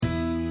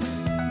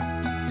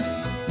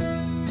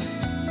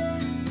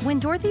When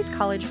Dorothy's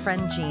college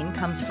friend Jean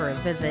comes for a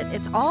visit,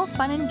 it's all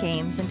fun and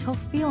games until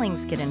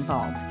feelings get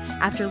involved.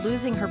 After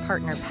losing her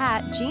partner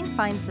Pat, Jean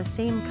finds the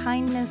same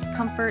kindness,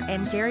 comfort,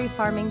 and dairy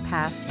farming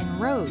past in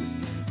Rose.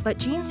 But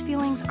Jean's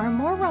feelings are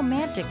more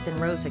romantic than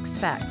Rose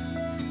expects.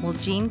 Will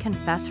Jean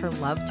confess her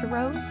love to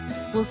Rose?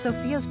 Will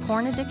Sophia's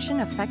porn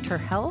addiction affect her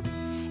health?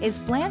 Is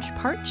Blanche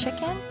part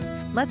chicken?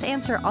 Let's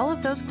answer all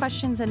of those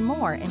questions and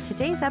more in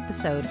today's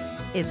episode,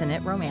 Isn't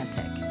It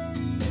Romantic?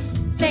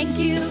 Thank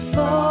you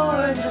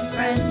for the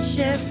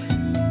friendship.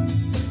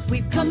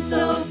 We've come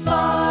so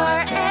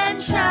far and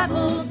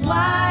traveled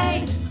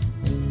wide.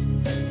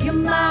 You're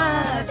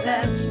my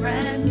best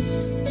friends.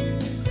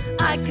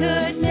 I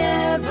could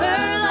never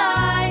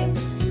lie.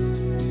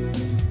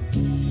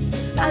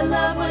 I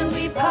love when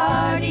we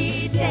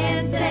party,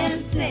 dance and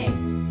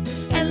sing,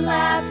 and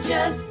laugh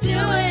just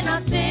doing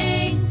our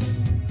thing.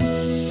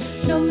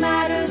 No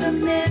matter the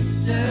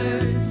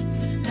misters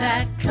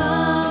that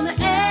come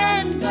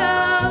and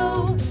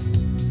go,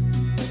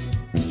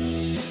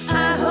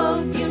 I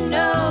hope you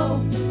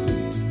know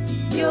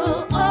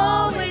you'll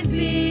always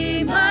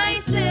be my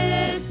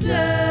sisters.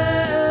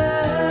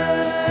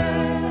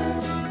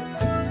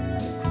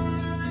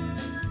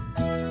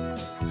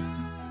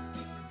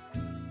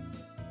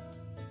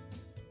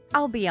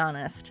 I'll be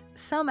honest,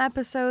 some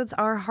episodes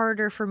are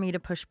harder for me to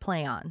push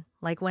play on.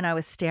 Like when I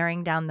was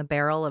staring down the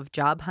barrel of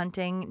Job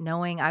Hunting,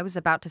 knowing I was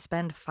about to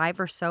spend 5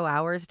 or so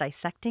hours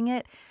dissecting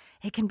it,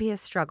 it can be a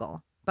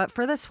struggle. But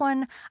for this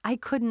one, I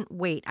couldn't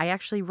wait. I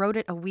actually wrote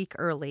it a week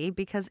early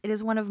because it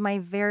is one of my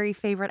very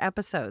favorite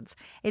episodes.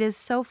 It is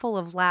so full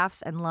of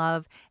laughs and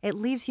love, it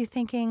leaves you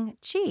thinking,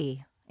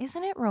 gee,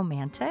 isn't it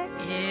romantic?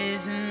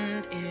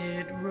 Isn't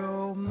it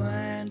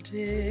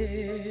romantic?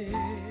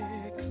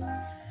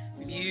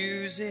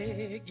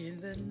 Music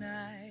in the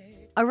night.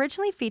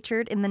 Originally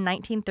featured in the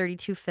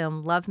 1932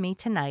 film Love Me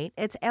Tonight,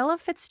 it's Ella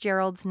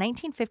Fitzgerald's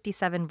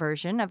 1957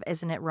 version of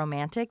Isn't It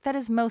Romantic that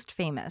is most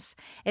famous.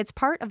 It's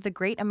part of the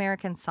Great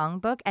American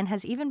Songbook and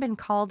has even been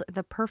called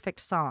the perfect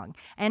song.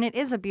 And it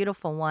is a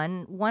beautiful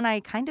one I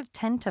kind of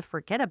tend to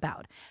forget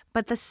about.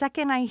 But the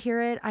second I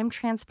hear it, I'm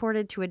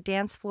transported to a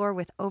dance floor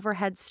with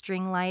overhead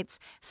string lights,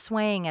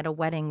 swaying at a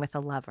wedding with a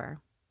lover.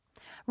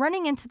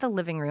 Running into the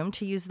living room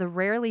to use the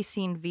rarely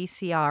seen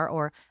VCR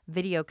or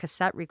video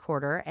cassette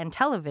recorder and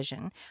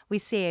television, we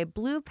see a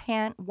blue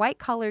pant, white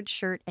collared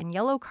shirt, and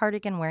yellow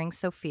cardigan wearing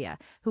Sophia,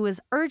 who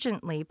is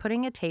urgently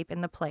putting a tape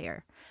in the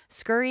player.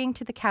 Scurrying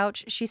to the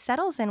couch, she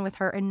settles in with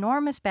her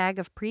enormous bag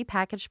of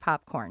prepackaged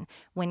popcorn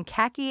when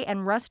khaki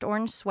and rust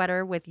orange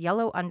sweater with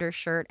yellow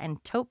undershirt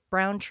and taupe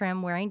brown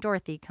trim wearing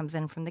Dorothy comes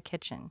in from the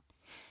kitchen.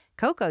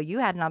 Coco, you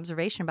had an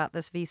observation about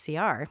this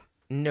VCR.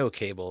 No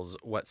cables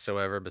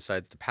whatsoever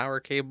besides the power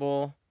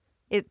cable.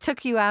 It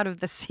took you out of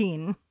the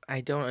scene.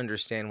 I don't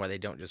understand why they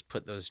don't just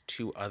put those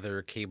 2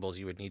 other cables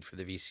you would need for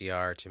the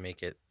VCR to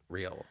make it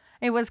real.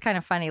 It was kind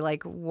of funny,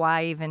 like,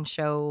 why even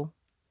show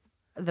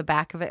the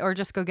back of it? Or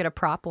just go get a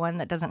prop one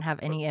that doesn't have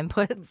any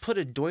inputs? Put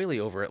a doily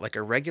over it like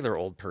a regular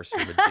old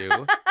person would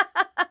do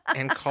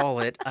and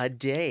call it a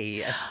day.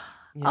 You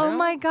know? Oh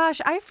my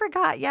gosh, I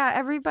forgot. Yeah,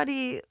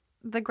 everybody...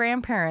 The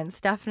grandparents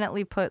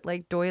definitely put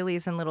like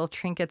doilies and little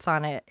trinkets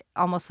on it,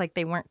 almost like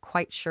they weren't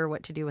quite sure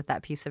what to do with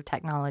that piece of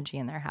technology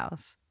in their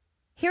house.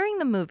 Hearing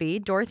the movie,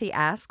 Dorothy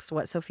asks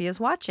what Sophia's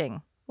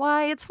watching.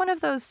 Why, it's one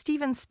of those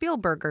Steven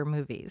Spielberger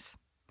movies.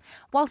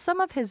 While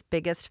some of his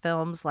biggest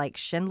films like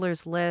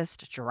Schindler's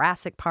List,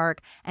 Jurassic Park,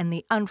 and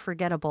the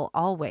unforgettable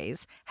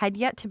Always had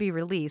yet to be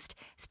released,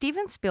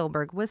 Steven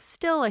Spielberg was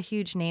still a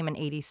huge name in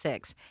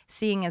 '86,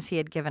 seeing as he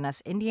had given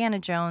us Indiana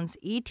Jones,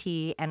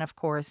 E.T., and of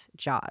course,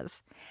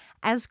 Jaws.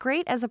 As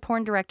great as a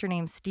porn director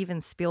named Steven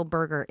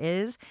Spielberger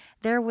is,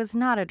 there was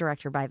not a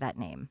director by that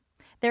name.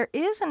 There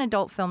is an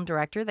adult film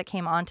director that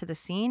came onto the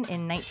scene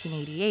in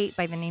 1988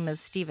 by the name of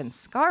Steven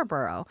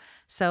Scarborough,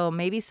 so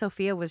maybe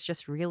Sophia was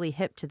just really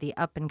hip to the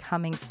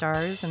up-and-coming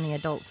stars in the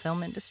adult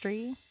film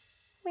industry.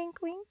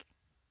 Wink, wink.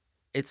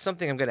 It's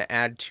something I'm going to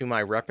add to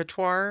my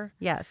repertoire.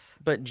 Yes.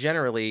 But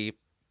generally,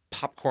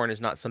 popcorn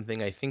is not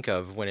something I think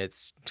of when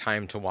it's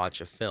time to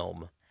watch a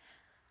film.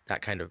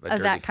 That kind of a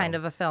dirty That film. kind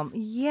of a film.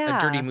 Yeah. A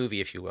dirty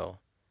movie, if you will.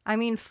 I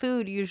mean,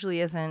 food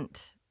usually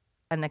isn't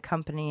an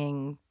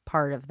accompanying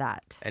part of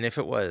that. And if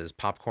it was,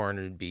 popcorn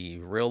would be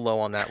real low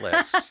on that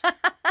list.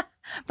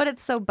 But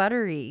it's so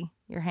buttery.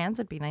 Your hands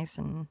would be nice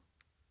and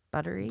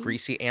buttery.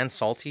 Greasy and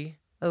salty.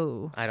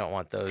 Oh. I don't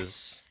want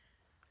those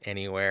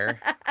anywhere.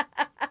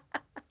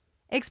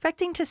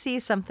 Expecting to see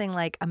something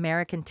like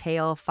American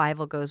Tail,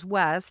 Fievel Goes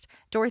West,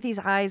 Dorothy's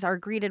eyes are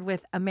greeted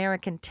with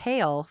American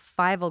Tail,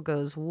 Fievel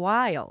Goes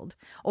Wild,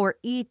 or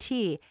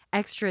E.T.,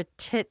 Extra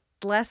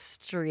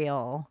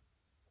Titlestrial,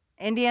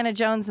 Indiana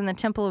Jones and the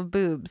Temple of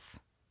Boobs.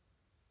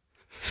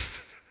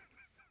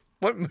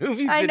 What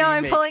movies I did know, he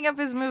I'm make? pulling up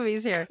his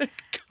movies here.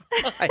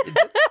 God.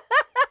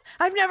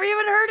 I've never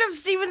even heard of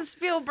Steven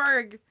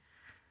Spielberg.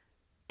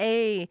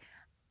 Ay.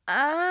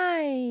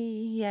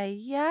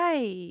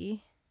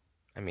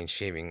 I mean,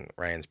 Shaving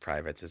Ryan's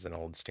Privates is an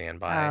old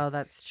standby. Oh,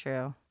 that's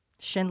true.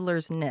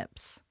 Schindler's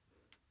Nips.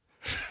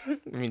 I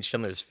mean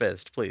Schindler's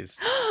Fist, please.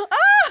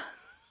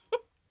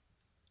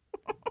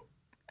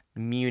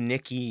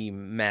 Municky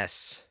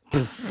mess.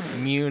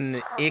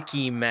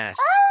 Municky mess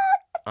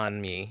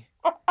on me.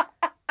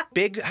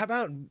 Big, how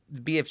about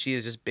BFG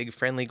is just big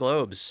friendly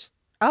globes?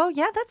 Oh,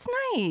 yeah, that's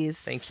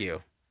nice. Thank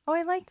you. Oh,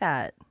 I like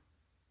that.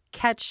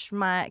 Catch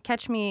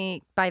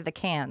me by the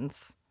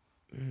cans.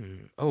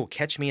 Oh,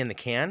 Catch Me in the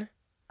Can?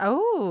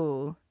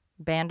 Oh,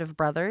 Band of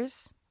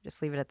Brothers.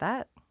 Just leave it at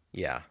that.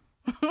 Yeah.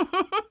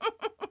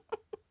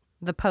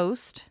 The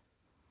Post.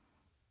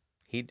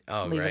 Leave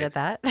Leave it at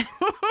that.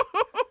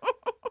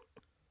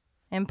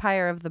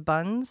 Empire of the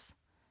Buns.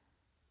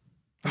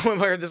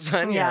 Empire of the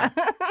Sun, yeah.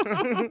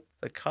 Yeah.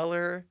 The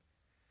color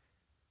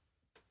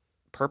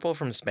purple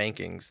from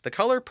Spankings. The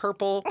color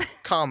purple,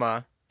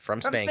 comma,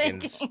 from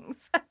Spankings.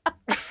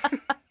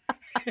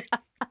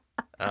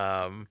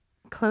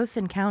 Close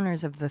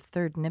Encounters of the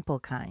Third Nipple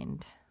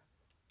Kind.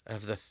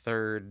 Of the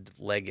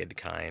third-legged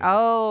kind.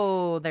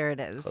 Oh, there it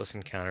is. Close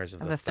Encounters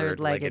of Of the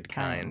third-legged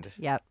kind.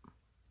 Yep,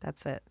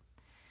 that's it.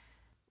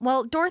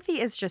 Well,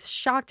 Dorothy is just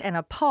shocked and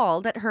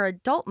appalled at her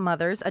adult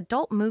mother's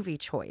adult movie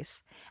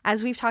choice.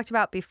 As we've talked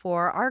about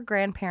before, our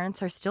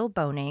grandparents are still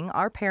boning,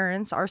 our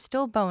parents are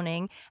still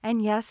boning,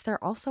 and yes,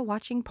 they're also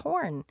watching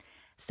porn.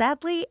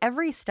 Sadly,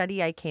 every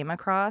study I came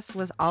across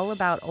was all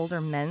about older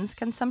men's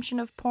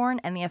consumption of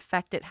porn and the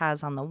effect it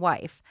has on the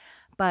wife.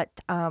 But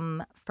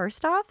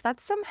first off,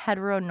 that's some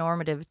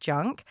heteronormative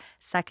junk.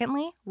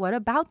 Secondly, what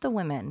about the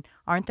women?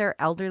 Aren't there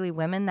elderly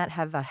women that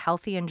have a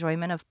healthy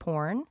enjoyment of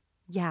porn?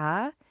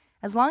 Yeah.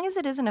 As long as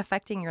it isn't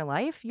affecting your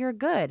life, you're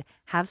good.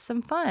 Have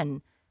some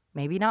fun.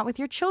 Maybe not with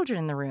your children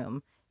in the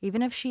room,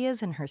 even if she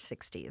is in her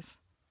 60s.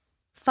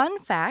 Fun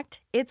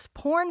fact, it's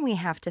porn we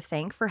have to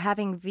thank for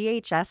having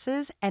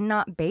VHSs and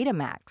not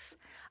Betamax.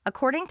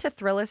 According to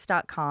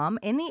Thrillist.com,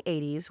 in the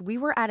 80s, we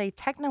were at a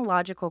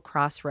technological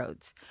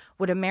crossroads.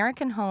 Would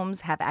American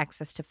homes have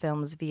access to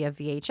films via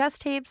VHS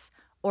tapes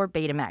or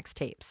Betamax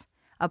tapes?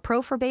 A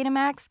pro for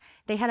Betamax,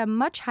 they had a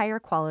much higher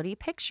quality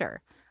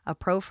picture. A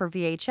pro for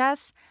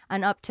VHS,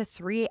 an up to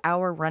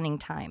 3-hour running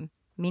time,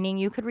 meaning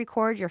you could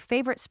record your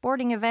favorite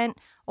sporting event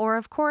or,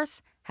 of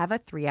course, have a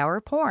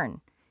 3-hour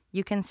porn.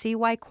 You can see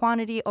why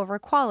quantity over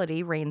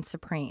quality reigned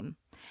supreme.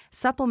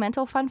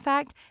 Supplemental fun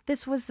fact,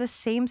 this was the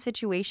same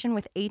situation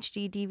with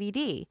HD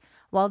DVD.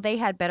 While they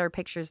had better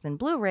pictures than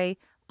Blu-ray,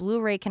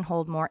 Blu-ray can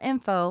hold more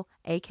info,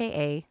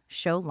 aka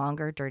show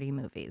longer dirty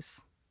movies.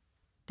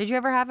 Did you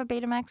ever have a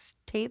Betamax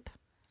tape?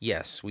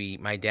 Yes,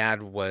 my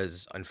dad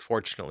was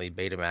unfortunately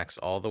Betamax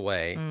all the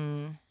way,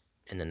 and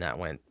then that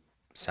went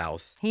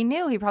south. He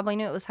probably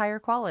knew it was higher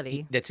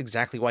quality. That's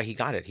exactly why he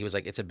got it. He was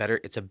like, it's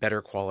a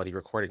better quality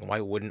recording. Why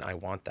wouldn't I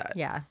want that?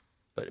 Yeah.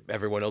 But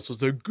everyone else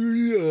was like,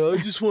 yeah, I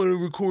just want to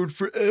record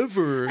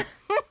forever.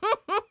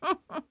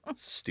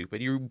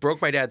 Stupid. You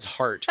broke my dad's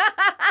heart.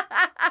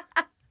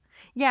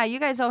 Yeah, you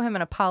guys owe him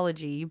an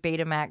apology, you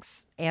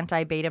Betamax,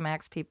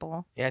 anti-Betamax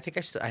people. Yeah, I think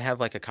I have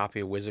like a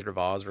copy of Wizard of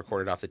Oz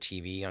recorded off the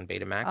TV on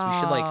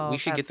Betamax. We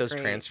should get those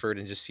transferred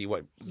and just see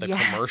what the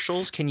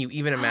commercials. Can you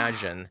even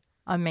imagine?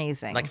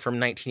 Amazing. Like from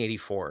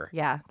 1984.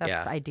 Yeah,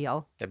 that's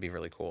ideal. That'd be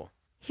really cool.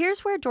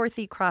 Here's where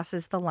Dorothy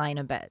crosses the line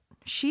a bit.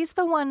 She's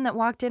the one that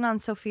walked in on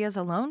Sophia's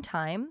alone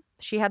time.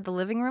 She had the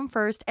living room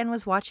first and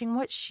was watching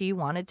what she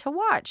wanted to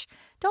watch.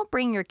 Don't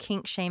bring your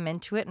kink shame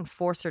into it and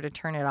force her to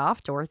turn it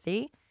off,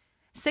 Dorothy.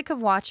 Sick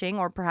of watching,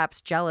 or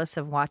perhaps jealous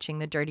of watching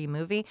the dirty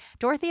movie,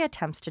 Dorothy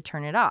attempts to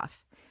turn it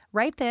off.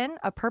 Right then,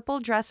 a purple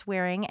dress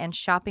wearing and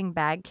shopping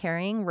bag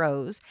carrying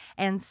Rose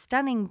and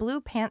stunning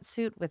blue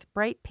pantsuit with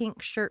bright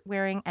pink shirt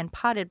wearing and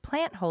potted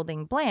plant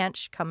holding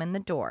Blanche come in the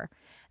door.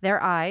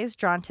 Their eyes,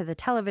 drawn to the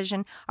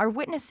television, are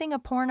witnessing a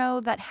porno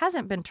that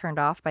hasn't been turned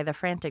off by the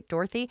frantic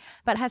Dorothy,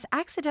 but has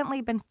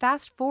accidentally been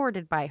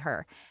fast-forwarded by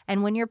her.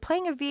 And when you're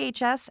playing a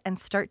VHS and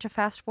start to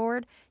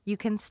fast-forward, you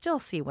can still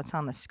see what's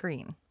on the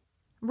screen.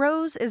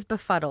 Rose is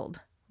befuddled.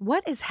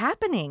 What is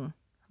happening?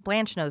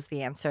 Blanche knows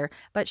the answer,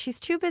 but she's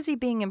too busy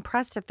being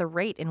impressed at the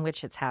rate in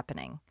which it's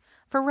happening.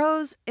 For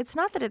Rose, it's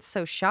not that it's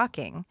so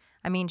shocking.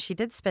 I mean, she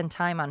did spend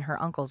time on her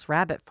uncle's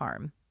rabbit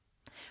farm.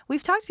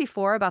 We've talked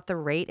before about the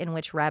rate in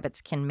which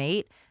rabbits can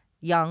mate,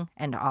 young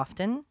and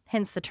often,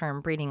 hence the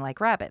term breeding like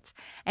rabbits.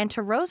 And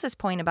to Rose's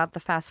point about the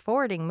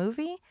fast-forwarding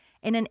movie,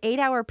 in an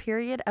 8-hour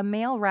period, a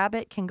male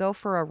rabbit can go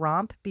for a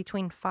romp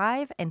between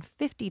 5 and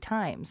 50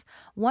 times.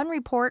 One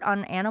report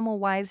on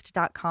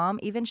AnimalWise.com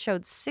even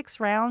showed 6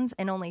 rounds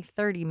in only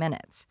 30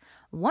 minutes,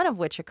 one of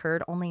which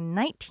occurred only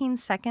 19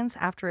 seconds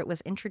after it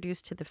was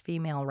introduced to the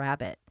female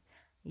rabbit.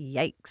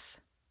 Yikes.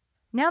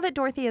 Now that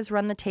Dorothy has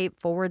run the tape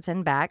forwards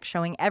and back,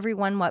 showing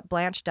everyone what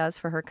Blanche does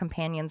for her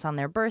companions on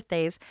their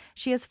birthdays,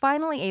 she is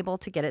finally able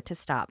to get it to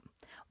stop.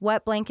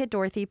 Wet Blanket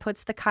Dorothy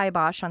puts the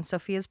kibosh on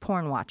Sophia's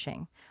porn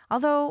watching,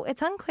 although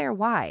it's unclear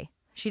why.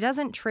 She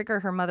doesn't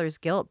trigger her mother's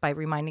guilt by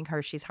reminding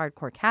her she's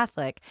hardcore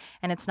Catholic,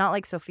 and it's not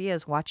like Sophia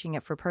is watching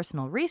it for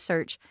personal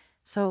research,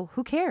 so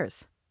who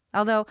cares?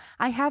 Although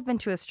I have been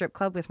to a strip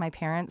club with my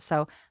parents,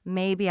 so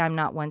maybe I'm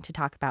not one to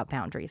talk about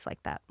boundaries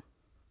like that.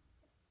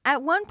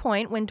 At one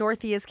point, when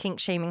Dorothy is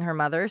kink-shaming her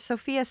mother,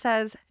 Sophia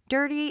says,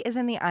 "Dirty is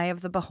in the eye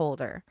of the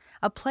beholder,"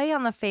 a play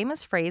on the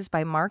famous phrase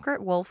by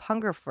Margaret Wolfe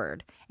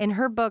Hungerford. In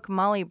her book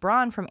Molly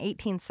Braun from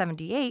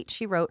 1878,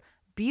 she wrote,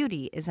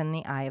 "Beauty is in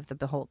the eye of the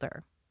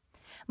beholder."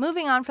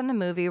 Moving on from the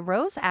movie,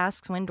 Rose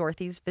asks when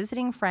Dorothy's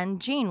visiting friend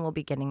Jean will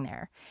be getting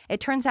there. It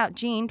turns out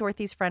Jean,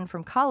 Dorothy's friend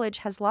from college,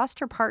 has lost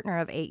her partner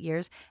of 8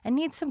 years and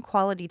needs some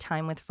quality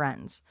time with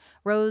friends.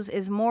 Rose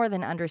is more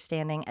than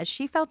understanding, as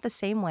she felt the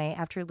same way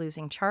after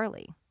losing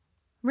Charlie.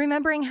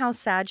 Remembering how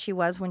sad she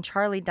was when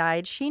Charlie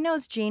died, she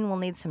knows Jean will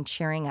need some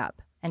cheering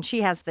up, and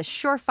she has the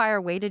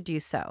surefire way to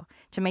do so,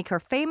 to make her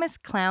famous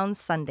clown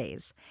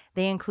sundaes.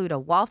 They include a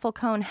waffle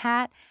cone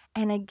hat,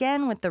 and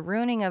again with the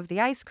ruining of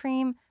the ice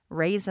cream,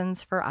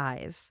 raisins for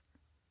eyes.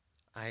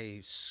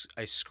 I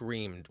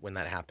screamed when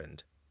that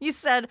happened. You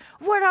said,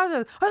 "What are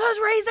those? Are those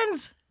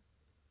raisins?"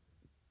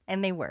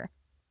 And they were.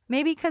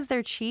 Maybe because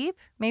they're cheap.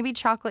 Maybe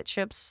chocolate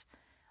chips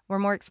were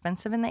more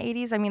expensive in the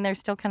 80s. I mean, they're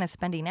still kind of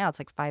spendy now. It's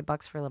like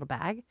 $5 for a little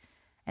bag.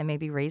 And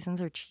maybe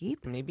raisins are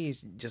cheap. Maybe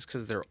it's just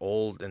because they're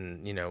old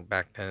and,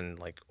 back then,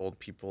 like, old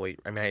people eat.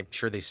 I mean, I'm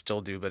sure they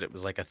still do, but it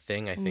was like a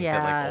thing, I think,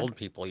 that like old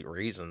people eat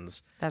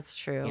raisins. That's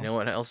true. You know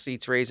what else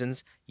eats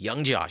raisins?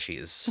 Young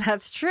Joshies.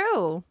 That's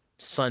true.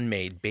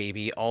 Sun-Maid,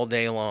 baby, all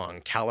day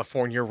long.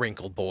 California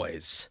Wrinkle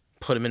Boys.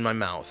 Put them in my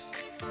mouth.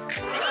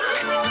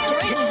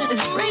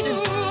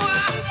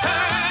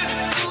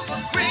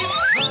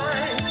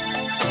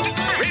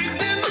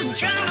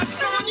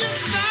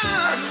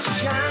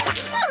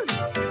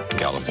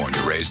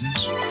 California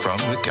raisins from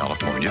the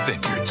California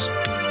vineyards.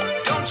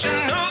 Don't you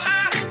know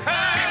I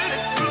heard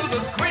it through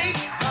the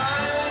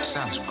grapevine?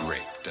 Sounds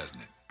great, doesn't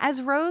it?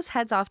 As Rose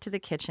heads off to the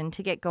kitchen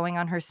to get going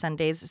on her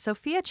sundaes,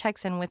 Sophia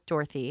checks in with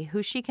Dorothy,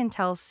 who she can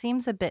tell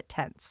seems a bit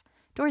tense.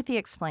 Dorothy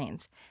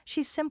explains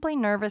she's simply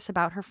nervous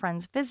about her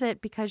friend's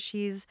visit because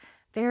she's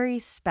very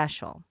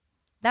special.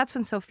 That's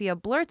when Sophia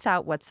blurts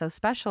out what's so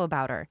special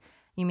about her.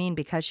 "You mean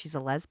because she's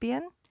a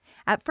lesbian?"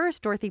 At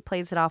first, Dorothy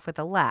plays it off with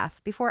a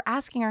laugh before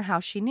asking her how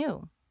she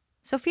knew.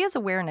 Sophia's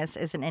awareness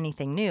isn't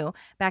anything new.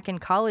 Back in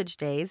college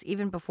days,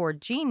 even before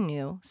Jean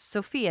knew,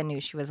 Sophia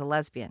knew she was a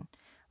lesbian.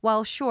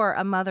 While sure,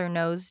 a mother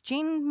knows,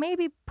 Jean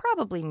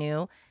probably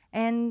knew,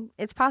 and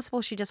it's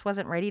possible she just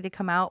wasn't ready to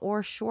come out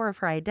or sure of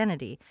her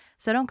identity.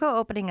 So don't go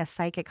opening a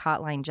psychic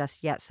hotline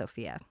just yet,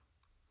 Sophia.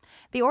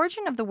 The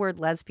origin of the word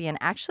lesbian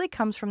actually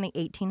comes from the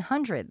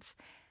 1800s.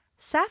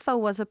 Sappho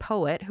was a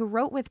poet who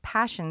wrote with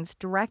passions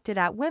directed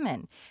at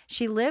women.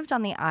 She lived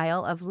on the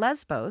Isle of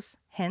Lesbos,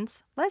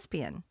 hence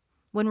lesbian.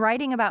 When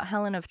writing about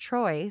Helen of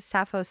Troy,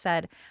 Sappho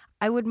said,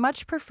 "I would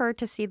much prefer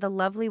to see the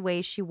lovely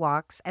way she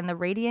walks and the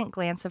radiant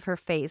glance of her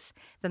face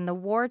than the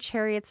war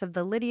chariots of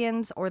the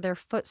Lydians or their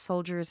foot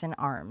soldiers in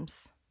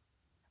arms."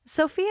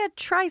 Sophia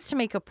tries to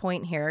make a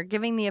point here,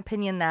 giving the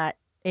opinion that,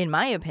 in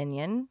my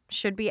opinion,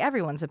 should be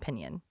everyone's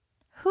opinion.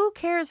 Who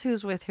cares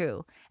who's with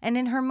who? And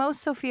in her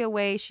most Sophia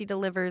way, she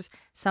delivers,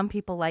 "Some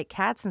people like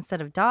cats instead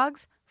of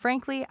dogs.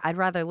 Frankly, I'd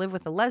rather live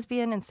with a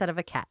lesbian instead of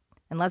a cat.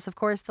 Unless, of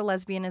course, the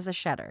lesbian is a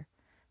shedder."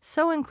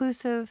 So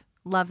inclusive,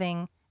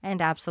 loving,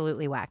 and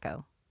absolutely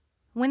wacko.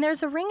 When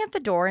there's a ring at the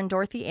door and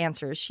Dorothy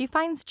answers, she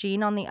finds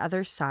Jean on the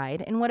other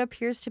side in what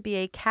appears to be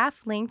a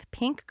calf-length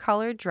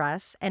pink-colored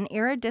dress and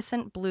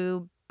iridescent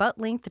blue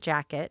butt-length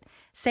jacket.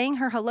 Saying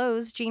her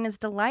hellos, Jean is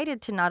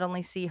delighted to not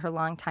only see her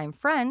longtime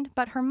friend,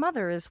 but her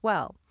mother as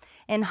well.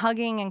 In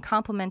hugging and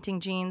complimenting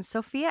Jean,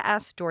 Sophia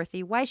asks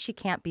Dorothy why she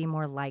can't be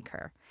more like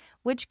her,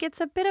 which gets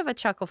a bit of a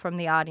chuckle from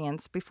the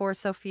audience before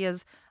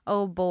Sophia's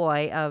 "oh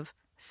boy" of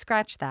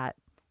 "scratch that.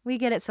 We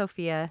get it,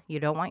 Sophia.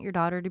 You don't want your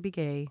daughter to be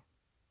gay."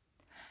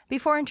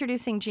 Before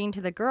introducing Jean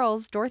to the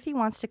girls, Dorothy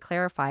wants to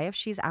clarify if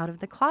she's out of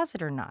the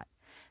closet or not.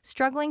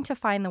 Struggling to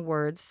find the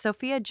words,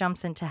 Sophia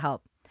jumps in to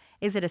help.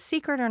 Is it a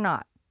secret or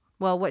not?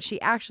 Well, what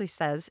she actually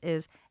says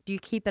is, do you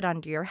keep it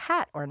under your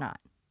hat or not?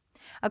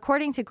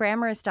 According to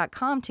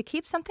Grammarist.com, to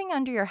keep something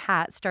under your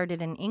hat started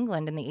in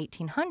England in the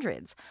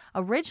 1800s.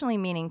 Originally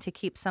meaning to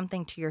keep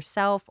something to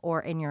yourself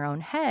or in your own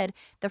head,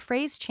 the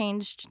phrase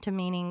changed to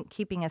meaning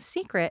keeping a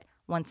secret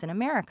once in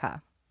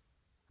America.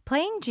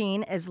 Playing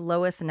Jean is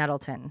Lois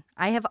Nettleton.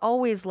 I have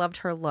always loved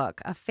her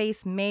look, a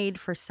face made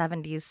for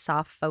 70s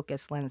soft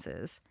focus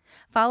lenses.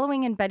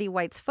 Following in Betty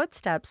White's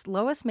footsteps,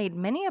 Lois made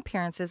many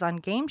appearances on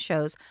game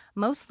shows,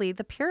 mostly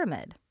The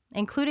Pyramid,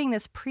 including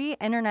this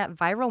pre-internet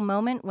viral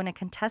moment when a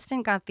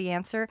contestant got the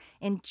answer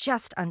in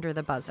just under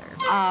the buzzer.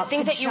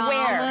 Things that you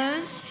wear.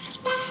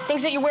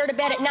 Things that you wear to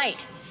bed at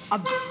night. A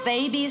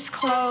baby's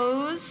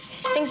clothes.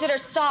 Things that are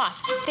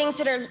soft. Things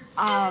that are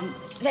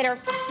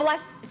fluff.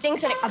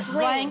 Things that are a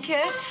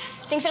blanket.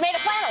 Things that are made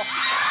of flannel.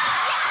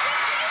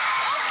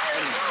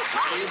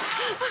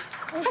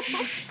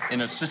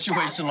 In a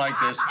situation like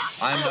this,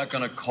 I'm not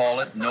going to call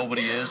it.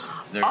 Nobody is.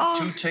 There are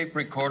 2 tape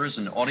recorders,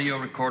 an audio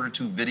recorder,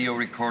 2 video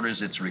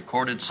recorders. It's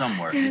recorded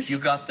somewhere. If you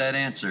got that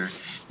answer,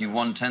 you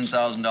won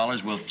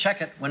 $10,000. We'll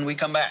check it when we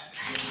come back.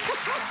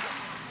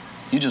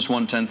 You just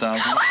won $10,000.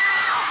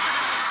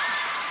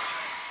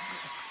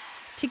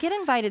 To get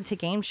invited to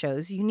game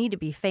shows, you need to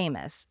be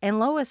famous, and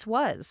Lois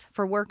was,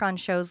 for work on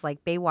shows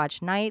like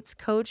Baywatch Nights,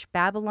 Coach,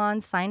 Babylon,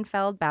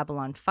 Seinfeld,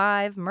 Babylon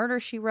 5, Murder,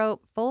 She Wrote,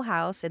 Full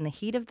House, In the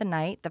Heat of the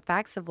Night, The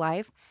Facts of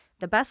Life,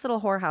 The Best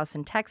Little Whorehouse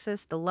in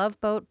Texas, The Love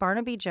Boat,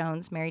 Barnaby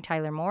Jones, Mary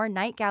Tyler Moore,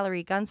 Night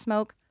Gallery,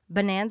 Gunsmoke,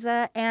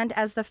 Bonanza, and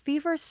as the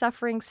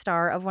fever-suffering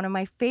star of one of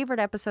my favorite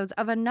episodes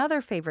of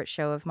another favorite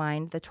show of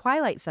mine, The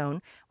Twilight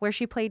Zone, where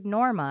she played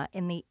Norma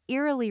in the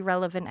eerily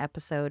relevant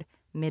episode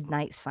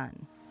Midnight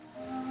Sun.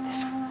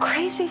 This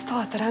crazy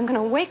thought that I'm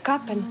gonna wake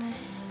up and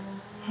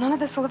none of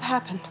this will have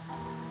happened.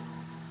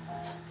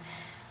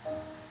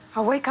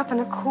 I'll wake up in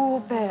a cool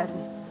bed.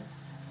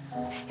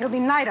 It'll be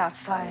night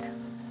outside.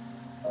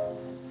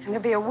 And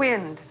there'll be a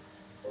wind.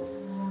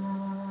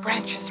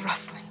 Branches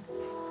rustling.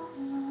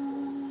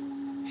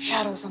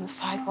 Shadows on the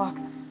sidewalk.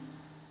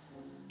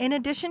 In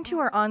addition to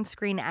her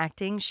on-screen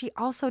acting, she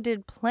also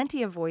did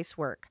plenty of voice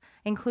work,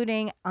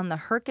 including on the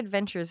Herc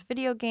Adventures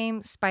video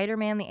game,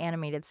 Spider-Man the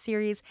Animated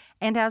Series,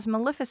 and as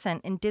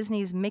Maleficent in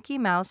Disney's Mickey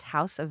Mouse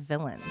House of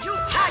Villains. You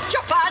had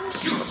your fun.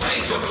 You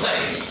played your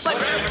play. But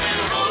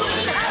every role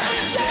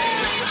has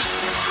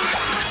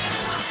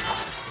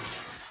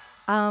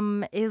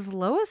a Is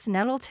Lois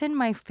Nettleton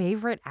my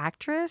favorite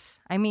actress?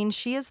 I mean,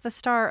 she is the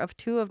star of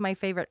 2 of my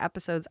favorite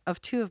episodes of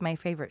 2 of my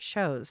favorite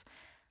shows.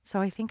 So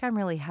I think I'm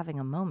really having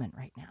a moment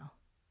right now.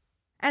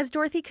 As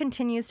Dorothy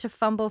continues to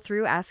fumble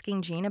through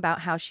asking Jean about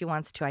how she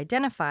wants to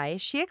identify,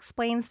 she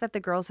explains that the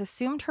girls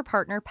assumed her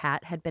partner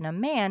Pat had been a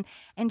man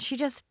and she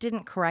just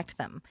didn't correct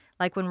them.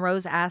 Like when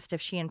Rose asked if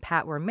she and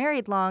Pat were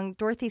married long,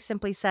 Dorothy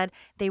simply said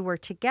they were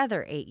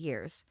together 8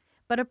 years.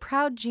 But a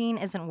proud Jean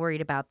isn't worried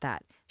about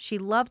that. She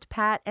loved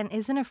Pat and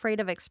isn't afraid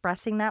of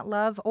expressing that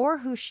love or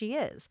who she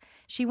is.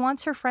 She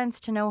wants her friends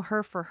to know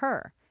her for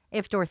her,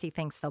 if Dorothy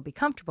thinks they'll be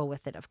comfortable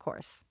with it, of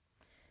course.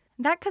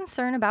 That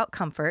concern about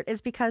comfort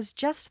is because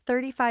just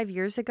 35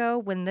 years ago,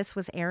 when this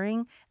was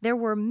airing, there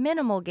were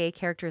minimal gay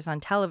characters on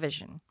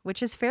television,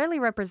 which is fairly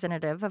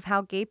representative of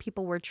how gay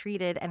people were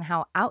treated and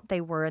how out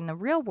they were in the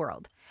real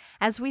world.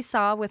 As we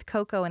saw with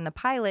Coco in the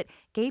pilot,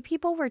 gay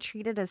people were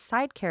treated as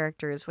side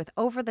characters with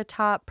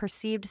over-the-top,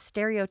 perceived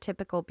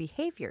stereotypical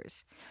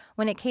behaviors.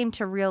 When it came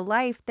to real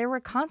life, there were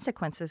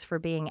consequences for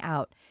being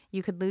out.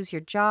 You could lose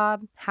your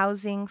job,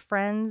 housing,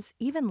 friends,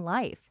 even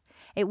life.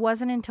 It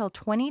wasn't until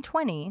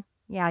 2020...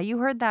 Yeah, you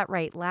heard that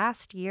right.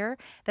 Last year,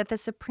 that the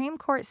Supreme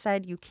Court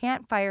said you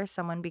can't fire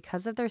someone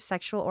because of their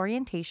sexual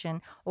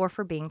orientation or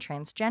for being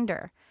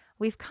transgender.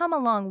 We've come a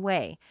long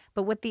way,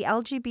 but with the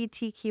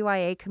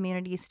LGBTQIA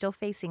community still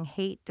facing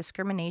hate,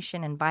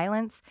 discrimination, and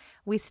violence,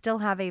 we still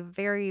have a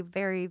very,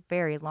 very,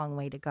 very long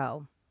way to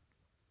go.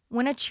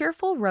 When a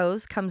cheerful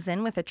Rose comes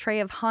in with a tray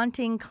of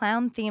haunting,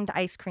 clown-themed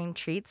ice cream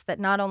treats that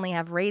not only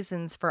have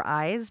raisins for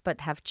eyes,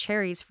 but have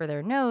cherries for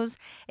their nose,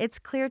 it's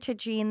clear to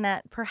Jean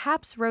that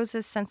perhaps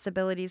Rose's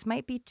sensibilities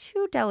might be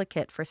too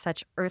delicate for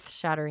such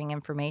earth-shattering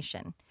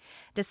information.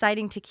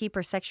 Deciding to keep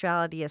her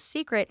sexuality a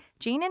secret,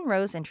 Jean and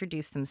Rose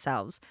introduce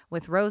themselves,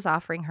 with Rose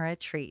offering her a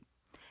treat.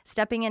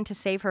 Stepping in to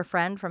save her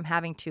friend from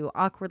having to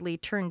awkwardly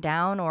turn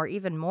down or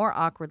even more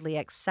awkwardly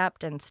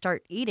accept and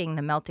start eating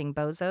the melting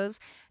bozos,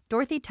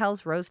 Dorothy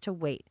tells Rose to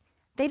wait.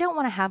 They don't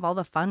want to have all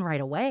the fun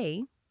right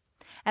away.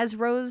 As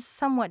Rose,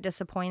 somewhat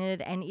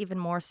disappointed and even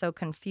more so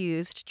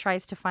confused,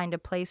 tries to find a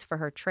place for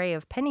her tray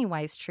of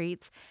Pennywise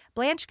treats,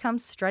 Blanche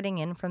comes strutting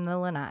in from the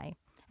lanai.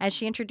 As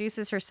she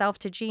introduces herself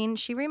to Jean,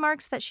 she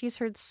remarks that she's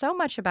heard so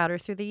much about her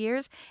through the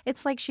years,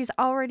 it's like she's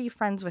already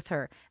friends with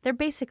her. They're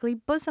basically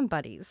bosom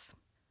buddies.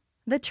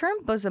 The term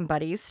bosom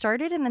buddies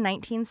started in the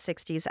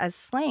 1960s as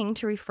slang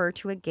to refer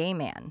to a gay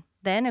man.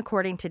 Then,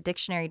 according to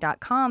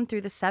Dictionary.com,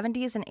 through the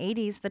 70s and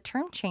 80s, the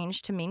term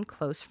changed to mean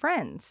close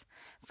friends.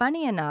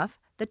 Funny enough,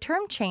 the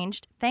term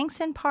changed thanks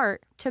in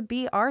part to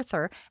Bea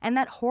Arthur and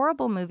that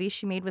horrible movie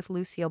she made with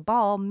Lucille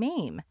Ball,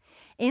 Mame.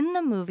 In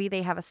the movie,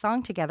 they have a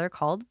song together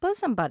called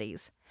Bosom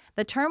Buddies.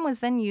 The term was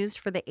then used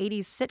for the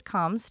 80s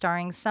sitcom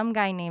starring some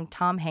guy named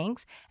Tom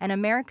Hanks and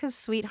America's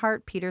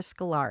sweetheart Peter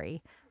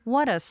Scolari.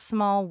 What a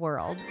small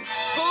world.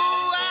 Who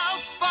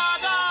else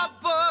but a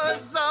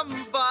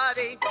bosom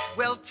buddy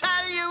will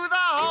tell you the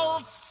whole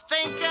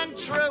stinking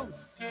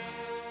truth?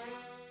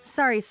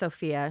 Sorry,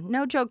 Sophia,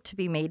 no joke to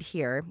be made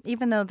here,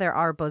 even though there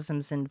are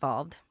bosoms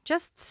involved.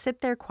 Just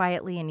sit there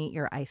quietly and eat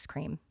your ice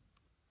cream.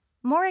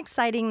 More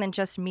exciting than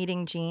just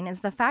meeting Jean is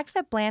the fact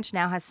that Blanche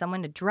now has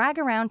someone to drag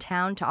around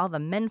town to all the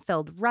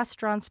men-filled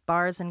restaurants,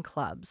 bars, and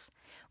clubs.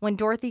 When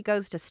Dorothy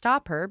goes to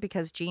stop her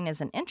because Jean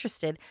isn't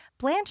interested,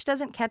 Blanche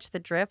doesn't catch the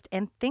drift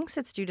and thinks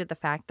it's due to the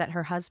fact that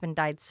her husband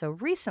died so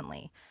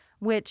recently,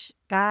 which,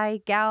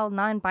 guy, gal,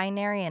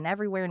 non-binary, and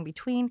everywhere in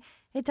between,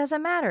 it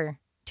doesn't matter.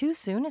 Too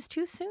soon is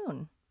too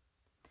soon.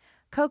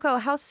 Coco,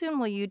 how soon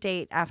will you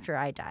date after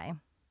I die?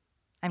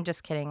 I'm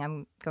just kidding.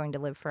 I'm going to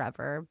live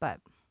forever, but...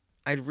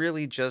 I'd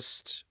really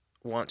just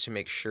want to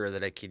make sure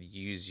that I could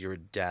use your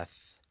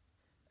death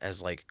as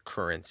like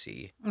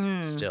currency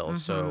still. Mm-hmm.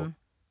 So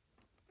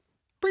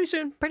pretty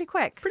soon. Pretty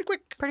quick. Pretty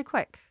quick. Pretty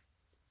quick.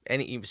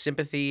 Any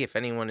sympathy, if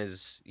anyone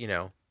is,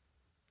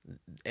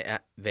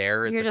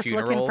 there at You're the just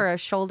funeral. looking for a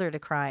shoulder to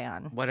cry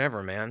on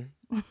Whatever, man.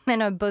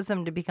 and a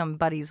bosom to become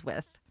buddies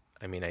with.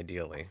 I mean,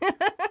 ideally.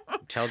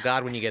 Tell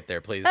God when you get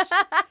there, please.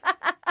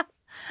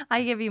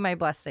 I give you my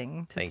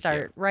blessing to Thank start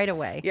you. right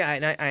away.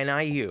 Yeah, and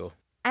I you.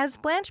 As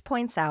Blanche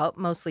points out,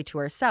 mostly to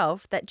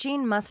herself, that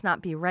Jean must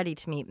not be ready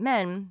to meet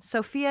men,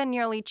 Sophia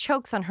nearly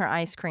chokes on her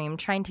ice cream,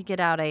 trying to get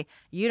out a,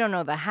 "you don't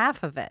know the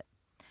half of it."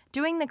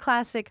 Doing the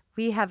classic,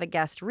 "we have a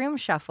guest room"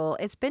 shuffle,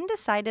 it's been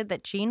decided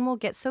that Jean will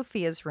get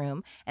Sophia's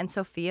room and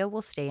Sophia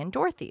will stay in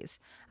Dorothy's.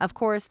 Of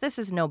course, this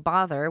is no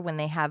bother when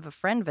they have a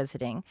friend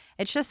visiting.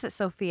 It's just that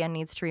Sophia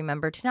needs to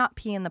remember to not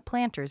pee in the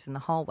planters in the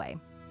hallway.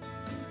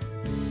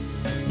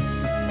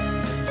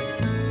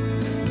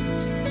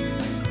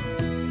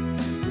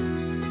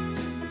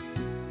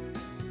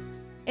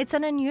 It's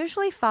an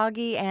unusually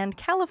foggy and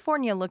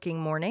California-looking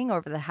morning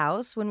over the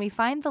house when we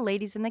find the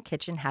ladies in the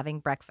kitchen having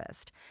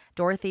breakfast.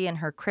 Dorothy in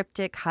her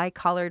cryptic,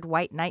 high-collared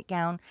white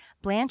nightgown,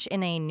 Blanche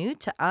in a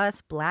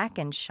new-to-us black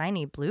and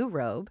shiny blue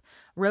robe,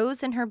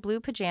 Rose in her blue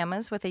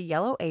pajamas with a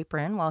yellow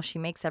apron while she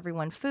makes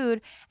everyone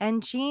food,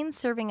 and Jean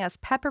serving us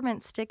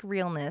peppermint stick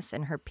realness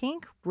in her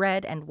pink,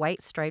 red, and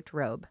white striped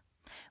robe.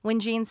 When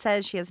Jean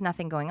says she has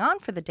nothing going on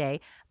for the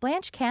day,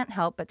 Blanche can't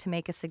help but to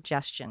make a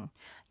suggestion.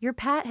 "Your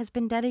Pat has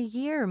been dead a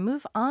year.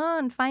 Move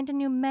on. Find a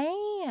new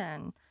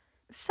man."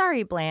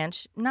 Sorry,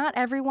 Blanche. Not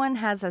everyone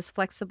has as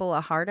flexible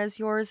a heart as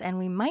yours, and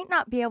we might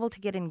not be able to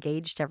get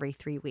engaged every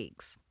 3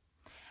 weeks.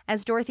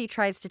 As Dorothy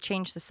tries to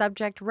change the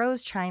subject,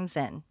 Rose chimes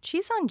in.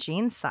 She's on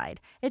Jean's side.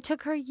 It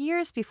took her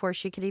years before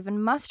she could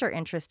even muster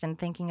interest in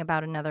thinking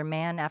about another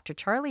man after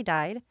Charlie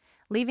died,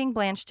 leaving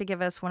Blanche to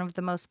give us one of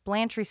the most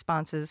Blanche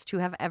responses to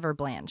have ever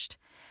blanched.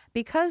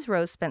 Because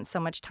Rose spent so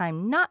much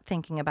time not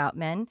thinking about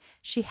men,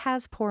 she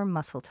has poor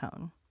muscle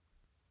tone.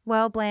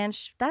 Well,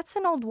 Blanche, that's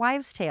an old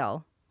wives'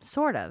 tale.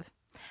 Sort of.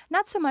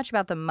 Not so much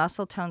about the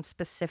muscle tone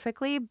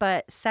specifically,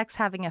 but sex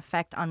having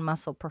effect on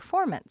muscle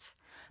performance.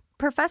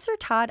 Professor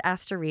Todd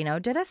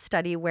Astorino did a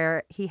study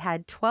where he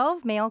had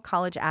 12 male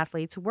college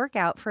athletes work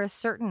out for a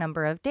certain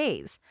number of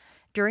days.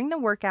 During the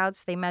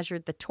workouts, they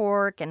measured the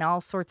torque and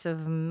all sorts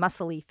of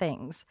muscly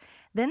things.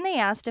 Then they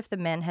asked if the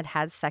men had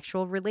had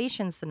sexual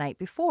relations the night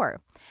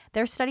before.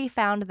 Their study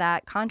found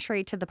that,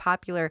 contrary to the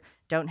popular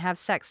 "don't have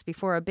sex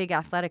before a big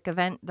athletic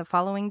event the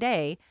following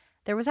day,"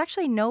 there was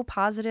actually no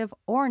positive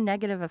or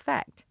negative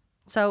effect.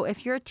 So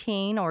if you're a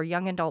teen or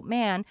young adult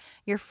man,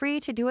 you're free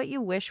to do what you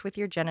wish with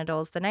your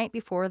genitals the night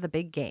before the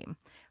big game.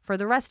 For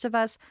the rest of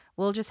us,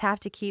 we'll just have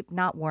to keep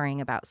not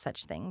worrying about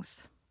such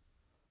things.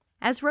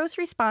 As Rose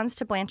responds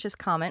to Blanche's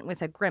comment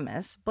with a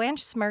grimace,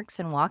 Blanche smirks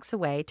and walks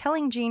away,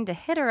 telling Jean to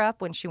hit her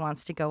up when she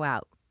wants to go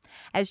out.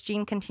 As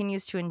Jean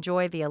continues to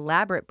enjoy the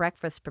elaborate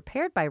breakfast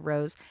prepared by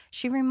Rose,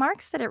 she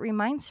remarks that it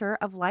reminds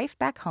her of life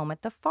back home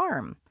at the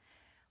farm.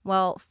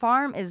 Well,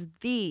 farm is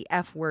the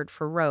F word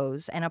for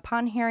Rose, and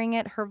upon hearing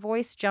it, her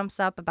voice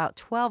jumps up about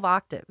 12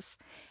 octaves.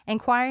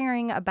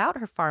 Inquiring about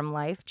her farm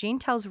life, Jean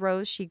tells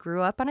Rose she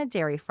grew up on a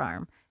dairy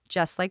farm,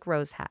 just like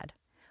Rose had.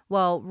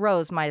 Well,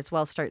 Rose might as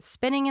well start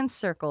spinning in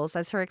circles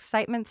as her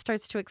excitement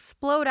starts to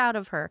explode out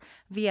of her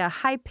via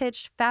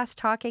high-pitched,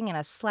 fast-talking, and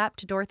a slap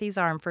to Dorothy's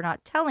arm for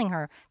not telling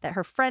her that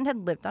her friend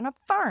had lived on a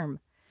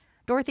farm.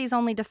 Dorothy's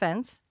only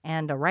defense,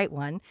 and a right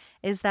one,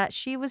 is that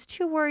she was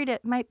too worried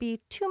it might be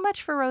too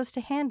much for Rose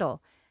to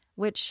handle,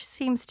 which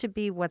seems to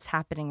be what's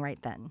happening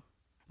right then.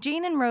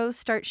 Jean and Rose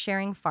start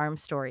sharing farm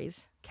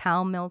stories,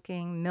 cow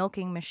milking,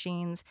 milking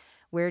machines,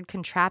 weird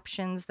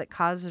contraptions that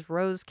causes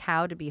Rose's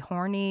cow to be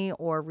horny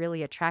or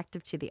really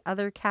attractive to the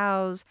other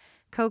cows.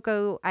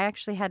 Coco, I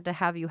actually had to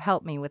have you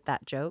help me with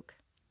that joke.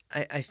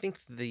 I think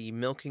the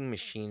milking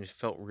machine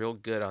felt real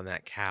good on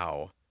that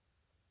cow,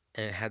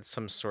 and it had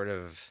some sort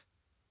of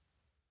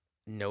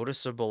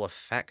noticeable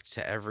effect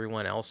to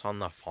everyone else on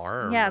the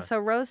farm. Yeah, so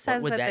Rose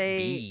says would that that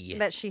be?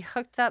 that she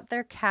hooked up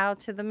their cow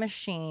to the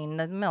machine,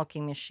 the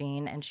milking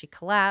machine, and she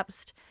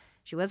collapsed.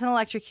 She wasn't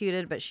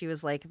electrocuted, but she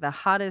was like the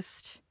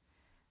hottest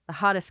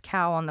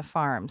cow on the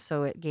farm,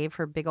 so it gave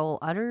her big old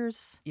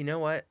udders. You know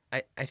what?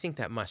 I think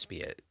that must be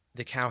it.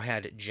 The cow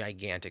had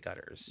gigantic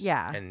udders.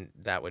 Yeah. And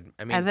that would,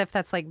 I mean, As if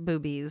that's like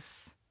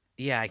boobies.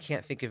 yeah, I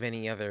can't think of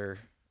any other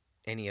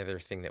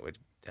thing that would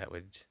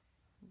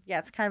Yeah,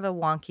 it's kind of a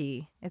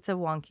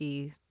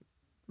wonky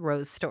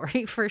Rose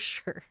story for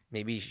sure.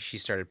 maybe she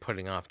started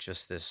putting off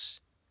just this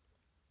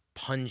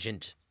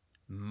pungent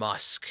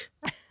musk,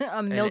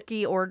 A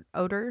milky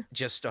odor.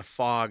 just a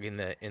fog in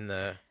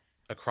the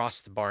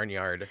across the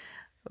barnyard,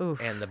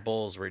 Oof. and the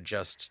bulls were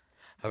just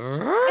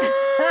something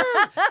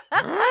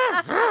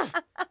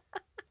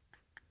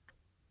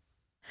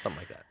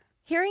like that.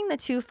 Hearing the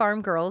two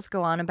farm girls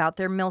go on about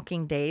their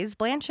milking days,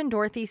 Blanche and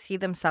Dorothy see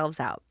themselves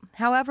out.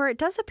 However, it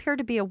does appear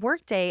to be a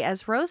work day,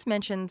 as Rose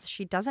mentions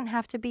she doesn't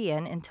have to be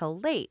in until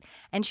late,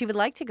 and she would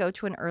like to go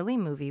to an early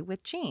movie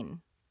with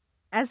Jean.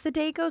 As the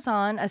day goes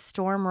on, a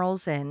storm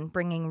rolls in,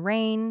 bringing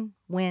rain,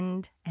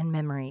 wind, and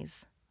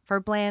memories. For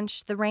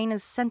Blanche, the rain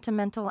is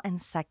sentimental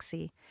and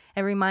sexy.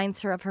 It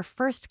reminds her of her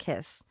first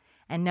kiss.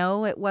 And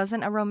no, it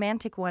wasn't a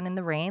romantic one in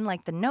the rain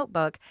like The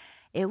Notebook.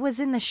 It was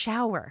in the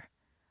shower.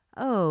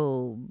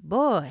 Oh,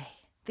 boy.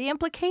 The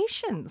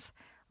implications.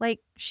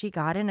 Like, she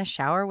got in a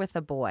shower with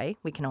a boy,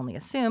 we can only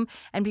assume,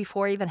 and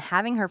before even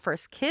having her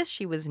first kiss,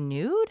 she was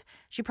nude?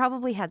 She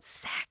probably had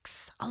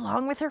sex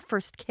along with her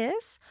first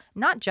kiss?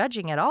 Not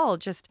judging at all,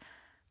 just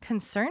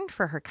concerned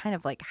for her kind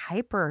of like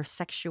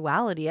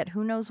hypersexuality at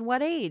who knows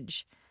what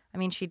age. I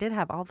mean, she did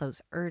have all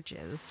those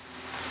urges.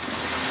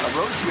 I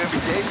wrote you every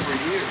day for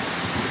a year.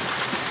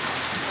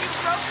 You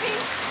wrote me?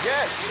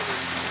 Yes.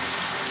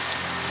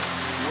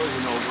 It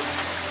wasn't over.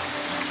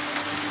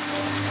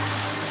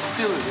 It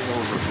still isn't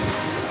over.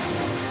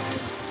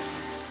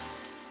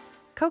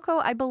 Coco,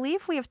 I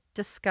believe we have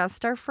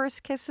discussed our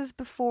first kisses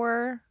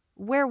before.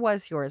 Where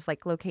was yours,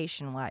 like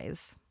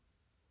location-wise?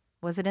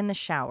 Was it in the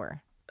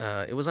shower?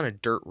 It was on a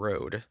dirt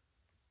road.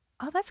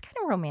 Oh, that's kind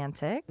of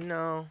romantic.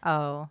 No.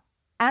 Oh.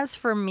 As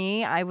for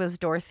me, I was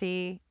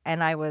Dorothy,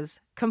 and I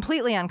was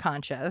completely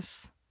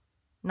unconscious.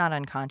 Not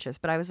unconscious,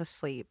 but I was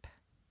asleep.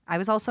 I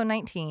was also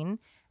 19,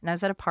 and I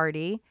was at a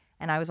party,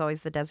 and I was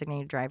always the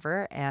designated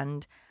driver,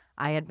 and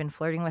I had been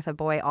flirting with a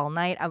boy all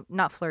night.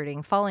 Not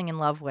flirting, falling in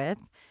love with.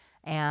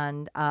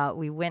 And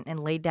we went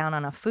and laid down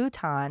on a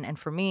futon, and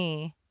for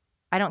me,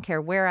 I don't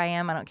care where I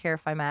am. I don't care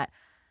if I'm at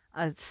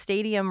a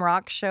stadium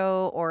rock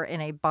show or in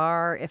a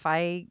bar. If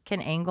I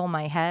can angle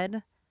my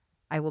head,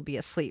 I will be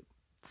asleep.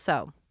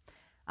 So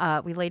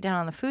we laid down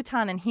on the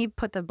futon, and he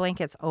put the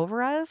blankets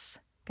over us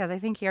because I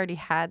think he already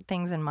had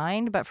things in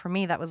mind. But for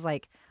me, that was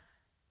like,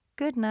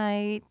 good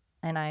night.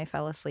 And I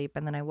fell asleep,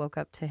 and then I woke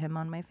up to him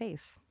on my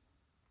face.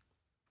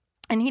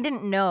 And he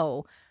didn't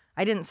know.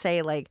 I didn't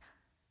say like,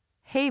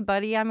 hey,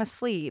 buddy, I'm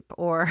asleep.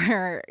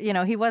 Or,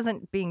 he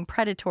wasn't being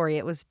predatory.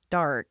 It was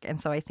dark. And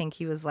so I think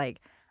he was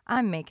like,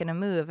 I'm making a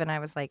move. And I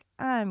was like,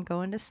 I'm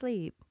going to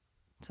sleep.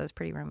 So it was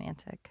pretty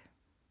romantic.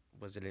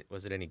 Was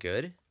it any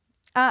good?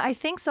 I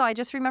think so. I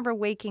just remember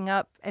waking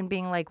up and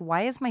being like,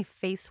 why is my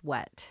face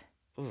wet?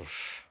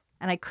 Oof.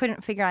 And I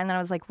couldn't figure out. And then I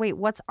was like, wait,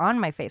 what's on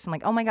my face? I'm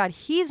like, oh my God,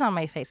 he's on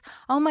my face.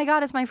 Oh my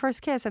God, it's my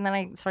first kiss. And then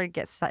I started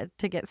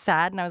to get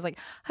sad. And I was like,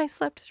 I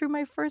slept through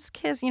my first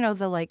kiss.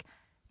 The like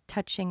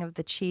touching of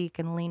the cheek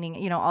and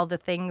leaning, all the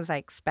things I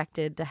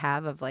expected to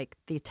have of like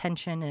the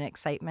attention and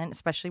excitement,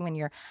 especially when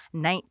you're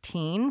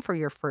 19 for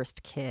your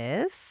first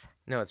kiss.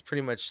 No, it's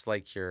pretty much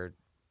like your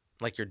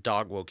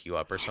dog woke you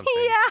up or something.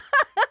 Yeah.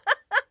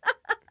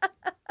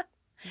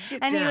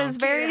 And down, he was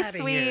very get outta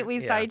sweet. here. We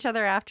saw each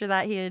other after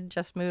that. He had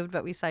just moved,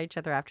 but we saw each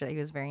other after that. He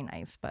was very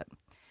nice. But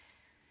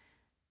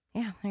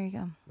yeah, there you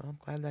go. Well, I'm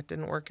glad that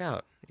didn't work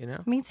out,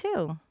 Me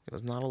too. It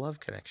was not a love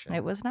connection.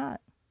 It was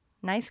not.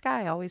 Nice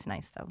guy, always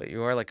nice though. But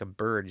you are like a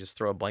bird. Just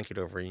throw a blanket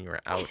over you and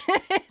you're out.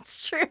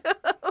 It's true.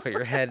 Put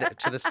your head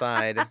to the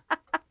side,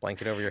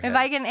 blanket over your head.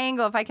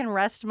 If I can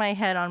rest my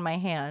head on my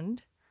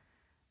hand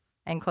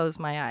and close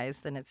my eyes,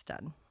 then it's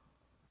done.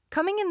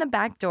 Coming in the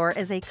back door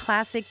is a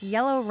classic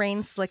yellow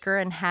rain slicker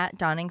and hat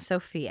donning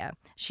Sophia.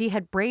 She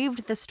had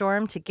braved the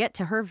storm to get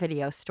to her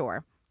video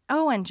store.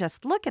 Oh, and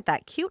just look at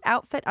that cute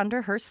outfit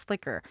under her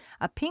slicker.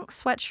 A pink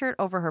sweatshirt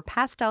over her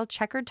pastel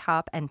checkered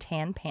top and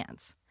tan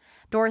pants.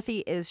 Dorothy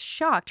is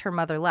shocked her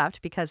mother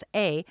left because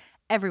A,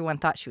 everyone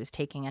thought she was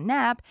taking a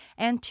nap,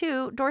 and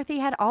 2, Dorothy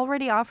had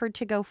already offered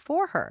to go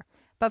for her.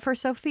 But for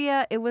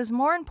Sophia, it was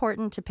more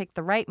important to pick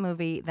the right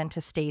movie than to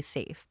stay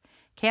safe.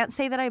 Can't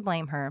say that I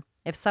blame her.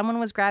 If someone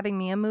was grabbing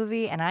me a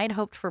movie and I'd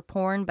hoped for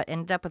porn but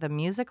ended up with a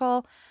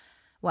musical,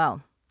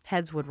 well,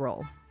 heads would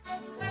roll.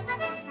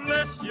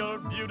 Bless your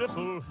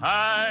beautiful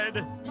hide,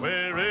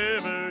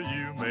 wherever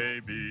you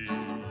may be.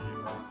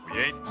 We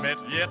ain't met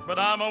yet, but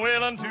I'm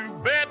willing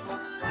to bet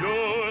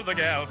you're the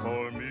gal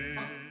for me.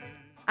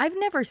 I've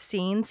never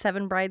seen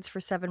Seven Brides for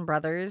Seven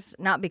Brothers,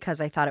 not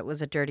because I thought it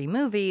was a dirty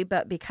movie,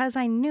 but because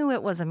I knew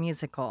it was a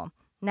musical.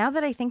 Now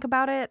that I think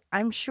about it,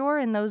 I'm sure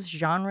in those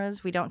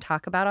genres we don't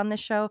talk about on this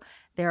show,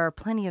 there are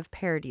plenty of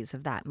parodies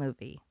of that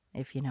movie,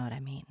 if you know what I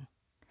mean.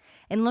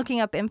 In looking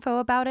up info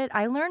about it,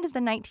 I learned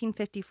the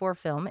 1954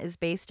 film is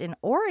based in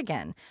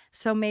Oregon,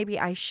 so maybe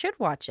I should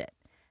watch it.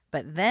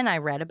 But then I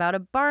read about a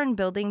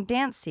barn-building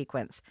dance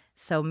sequence,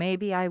 so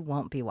maybe I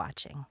won't be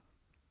watching.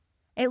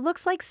 It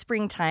looks like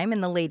springtime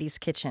in the ladies'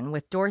 kitchen,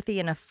 with Dorothy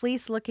in a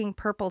fleece-looking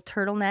purple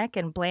turtleneck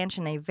and Blanche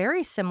in a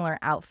very similar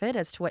outfit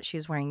as to what she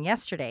was wearing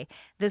yesterday,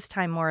 this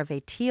time more of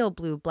a teal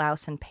blue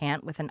blouse and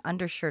pant with an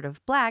undershirt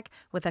of black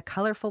with a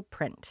colorful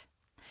print.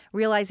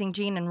 Realizing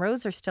Jean and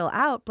Rose are still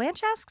out,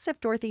 Blanche asks if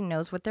Dorothy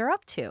knows what they're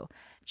up to.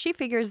 She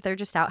figures they're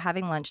just out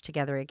having lunch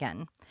together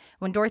again.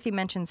 When Dorothy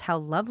mentions how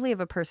lovely of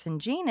a person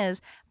Jean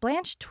is,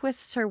 Blanche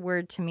twists her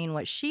word to mean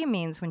what she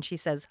means when she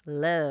says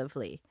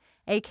lovely.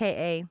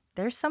 AKA,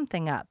 there's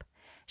something up.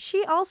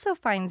 She also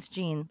finds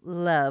Jean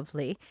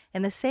lovely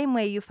in the same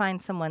way you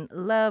find someone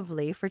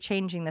lovely for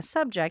changing the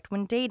subject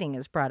when dating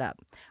is brought up,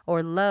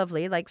 or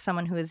lovely like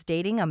someone who is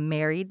dating a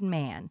married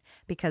man,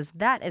 because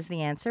that is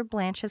the answer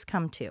Blanche has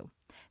come to.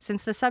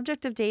 Since the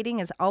subject of dating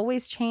is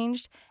always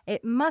changed,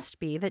 it must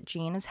be that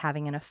Jean is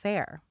having an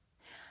affair.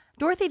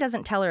 Dorothy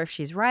doesn't tell her if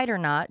she's right or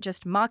not,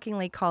 just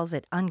mockingly calls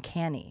it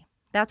uncanny.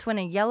 That's when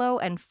a yellow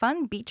and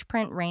fun beach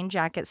print rain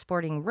jacket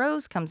sporting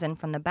Rose comes in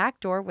from the back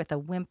door with a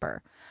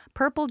whimper.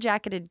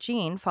 Purple-jacketed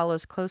Jean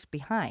follows close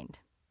behind.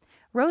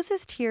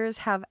 Rose's tears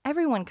have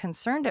everyone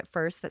concerned at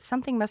first that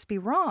something must be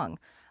wrong.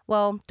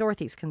 Well,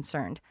 Dorothy's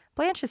concerned.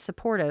 Blanche is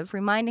supportive,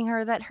 reminding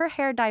her that her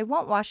hair dye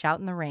won't wash out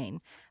in the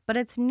rain. But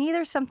it's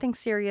neither something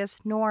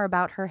serious nor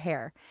about her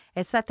hair.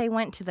 It's that they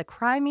went to the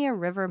Crimea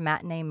River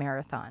Matinee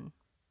Marathon.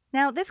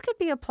 Now, this could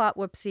be a plot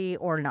whoopsie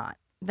or not.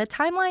 The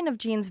timeline of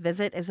Jean's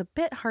visit is a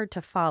bit hard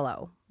to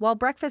follow. While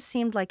breakfast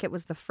seemed like it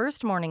was the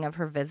first morning of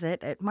her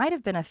visit, it might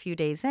have been a few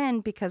days in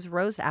because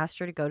Rose asked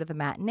her to go to the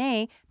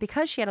matinee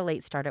because she had a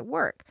late start at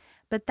work.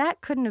 But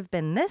that couldn't have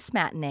been this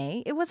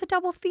matinee. It was a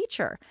double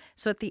feature.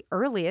 So at the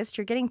earliest,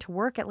 you're getting to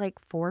work at like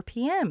 4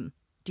 p.m.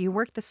 Do you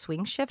work the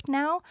swing shift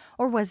now?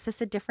 Or was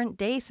this a different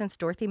day since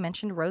Dorothy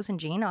mentioned Rose and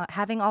Jean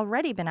having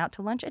already been out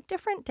to lunch a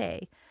different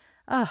day?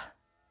 Ugh.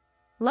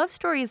 Love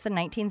Story is the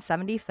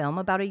 1970 film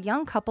about a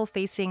young couple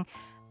facing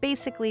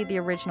basically the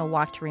original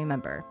Walk to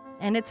Remember.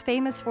 And it's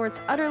famous for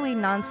its utterly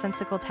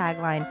nonsensical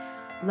tagline,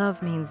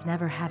 "Love means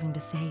never having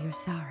to say you're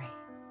sorry.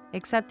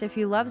 Except if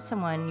you love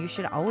someone, you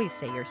should always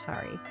say you're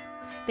sorry."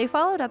 They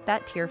followed up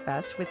that tear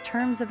fest with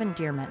Terms of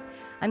Endearment.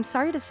 I'm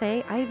sorry to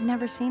say I've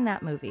never seen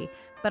that movie,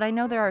 but I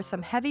know there are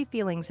some heavy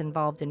feelings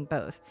involved in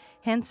both,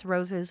 hence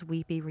Rose's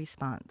weepy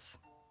response.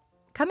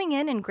 Coming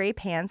in gray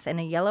pants and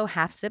a yellow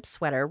half-zip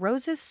sweater,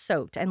 Rose is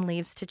soaked and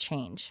leaves to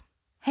change.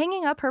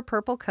 Hanging up her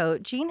purple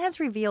coat, Jean has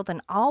revealed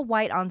an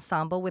all-white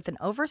ensemble with an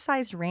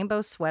oversized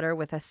rainbow sweater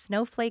with a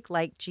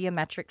snowflake-like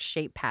geometric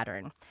shape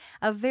pattern.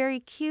 A very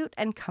cute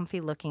and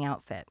comfy-looking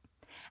outfit.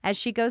 As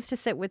she goes to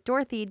sit with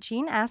Dorothy,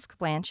 Jean asks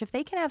Blanche if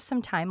they can have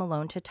some time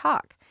alone to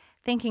talk.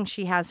 Thinking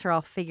she has her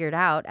all figured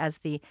out as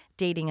the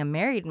dating a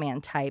married man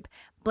type,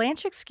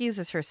 Blanche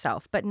excuses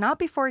herself, but not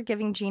before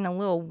giving Jean a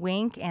little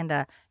wink and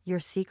a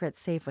 "your secret's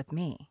safe with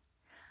me."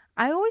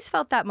 I always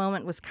felt that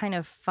moment was kind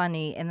of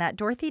funny in that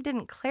Dorothy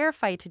didn't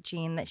clarify to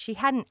Jean that she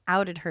hadn't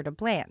outed her to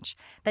Blanche,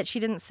 that she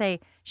didn't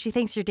say, "She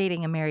thinks you're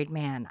dating a married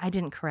man." I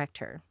didn't correct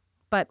her.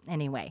 But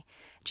anyway,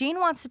 Jean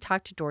wants to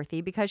talk to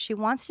Dorothy because she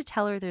wants to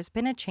tell her there's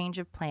been a change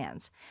of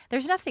plans.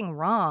 There's nothing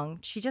wrong,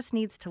 she just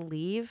needs to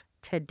leave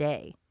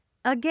today.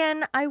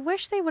 Again, I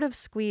wish they would have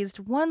squeezed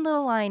one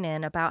little line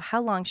in about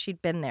how long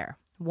she'd been there.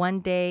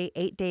 1 day,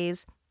 8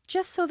 days,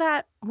 just so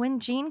that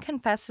when Jean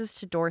confesses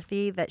to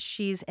Dorothy that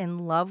she's in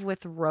love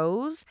with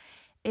Rose,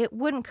 it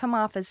wouldn't come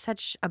off as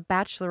such a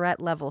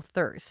bachelorette-level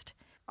thirst.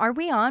 Are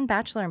we on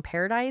Bachelor in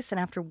Paradise and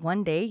after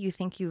 1 day you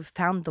think you've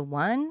found the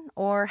one?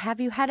 Or have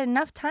you had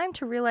enough time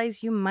to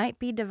realize you might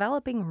be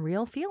developing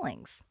real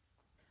feelings?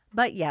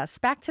 But yes,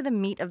 back to the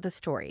meat of the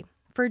story.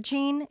 For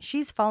Jean,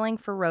 she's falling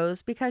for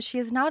Rose because she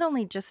is not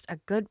only just a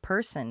good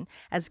person,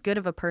 as good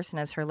of a person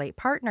as her late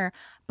partner,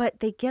 but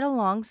they get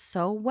along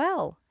so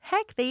well.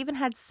 Heck, they even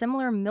had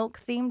similar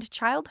milk-themed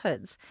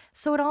childhoods,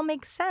 so it all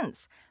makes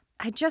sense.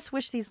 I just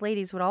wish these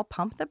ladies would all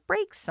pump the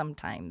brakes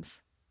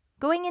sometimes.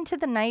 Going into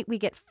the night, we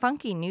get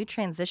funky new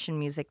transition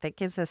music that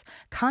gives us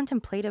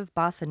contemplative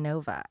bossa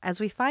nova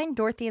as we find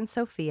Dorothy and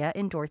Sophia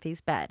in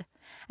Dorothy's bed.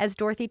 As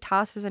Dorothy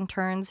tosses and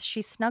turns,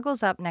 she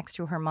snuggles up next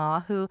to her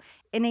ma, who,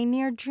 in a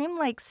near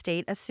dreamlike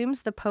state,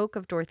 assumes the poke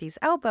of Dorothy's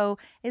elbow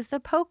is the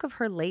poke of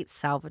her late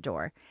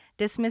Salvador.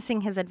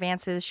 Dismissing his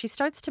advances, she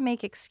starts to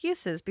make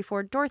excuses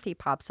before Dorothy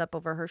pops up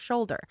over her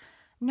shoulder.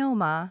 "No,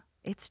 Ma,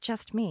 it's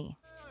just me."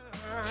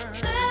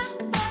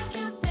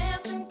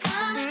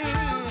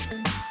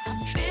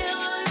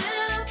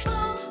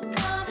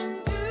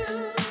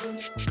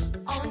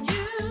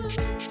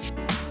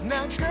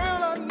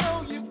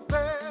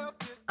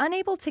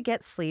 Unable to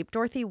get sleep,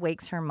 Dorothy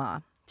wakes her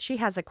ma. She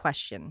has a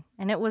question,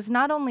 and it was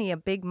not only a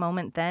big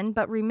moment then,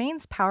 but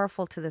remains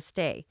powerful to this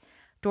day.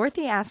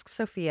 Dorothy asks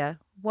Sophia,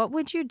 "What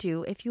would you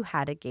do if you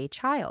had a gay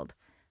child?"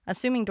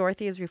 Assuming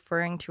Dorothy is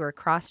referring to her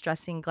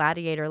cross-dressing,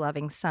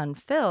 gladiator-loving son,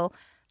 Phil,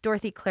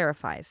 Dorothy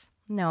clarifies,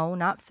 "No,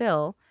 not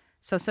Phil."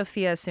 So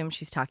Sophia assumes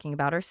she's talking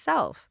about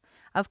herself.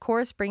 Of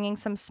course, bringing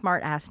some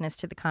smart-assness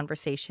to the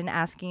conversation,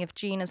 asking if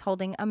Jean is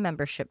holding a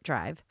membership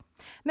drive.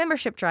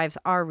 Membership drives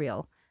are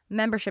real.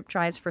 Membership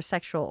drives for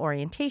sexual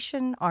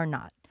orientation are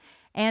not.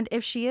 And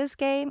if she is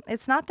gay,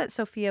 it's not that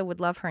Sophia would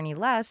love her any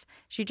less,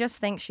 she just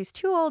thinks she's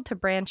too old to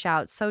branch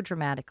out so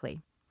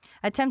dramatically.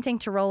 Attempting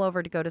to roll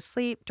over to go to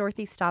sleep,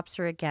 Dorothy stops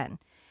her again.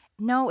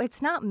 "No,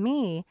 it's not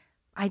me.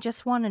 I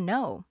just want to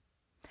know."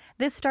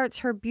 This starts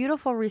her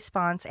beautiful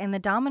response and the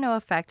domino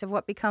effect of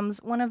what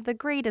becomes one of the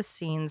greatest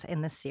scenes in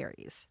the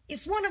series.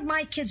 If one of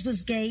my kids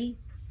was gay,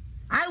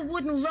 I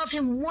wouldn't love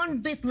him one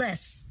bit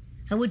less.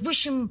 I would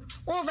wish him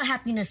all the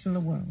happiness in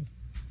the world.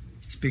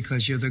 It's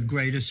because you're the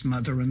greatest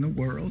mother in the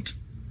world,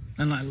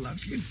 and I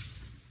love you.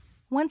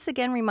 Once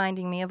again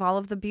reminding me of all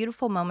of the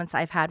beautiful moments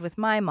I've had with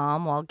my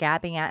mom while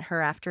gabbing at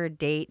her after a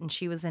date and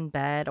she was in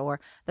bed,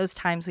 or those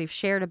times we've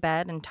shared a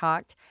bed and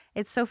talked.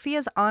 It's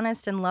Sophia's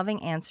honest and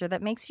loving answer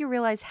that makes you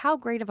realize how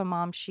great of a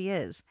mom she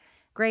is.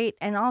 Great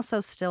and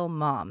also still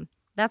mom.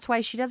 That's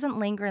why she doesn't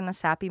linger in the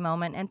sappy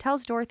moment and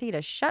tells Dorothy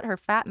to shut her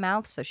fat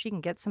mouth so she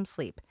can get some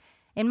sleep.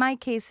 In my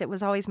case, it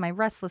was always my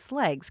restless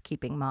legs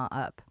keeping Ma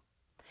up.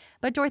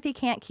 But Dorothy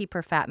can't keep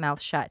her fat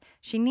mouth shut.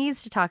 She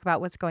needs to talk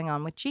about what's going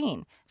on with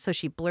Jean, so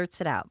she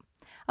blurts it out.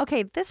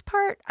 Okay, this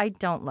part I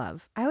don't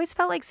love. I always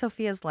felt like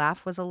Sophia's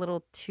laugh was a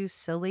little too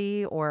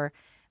silly or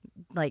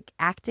like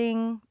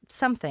acting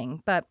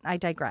something, but I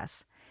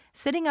digress.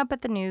 Sitting up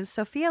at the news,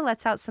 Sophia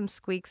lets out some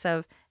squeaks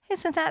of,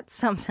 "Isn't that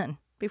something?"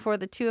 before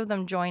the two of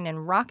them join in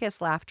raucous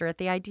laughter at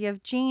the idea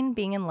of Jean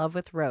being in love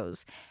with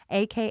Rose,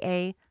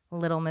 a.k.a.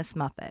 Little Miss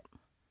Muffet.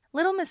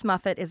 Little Miss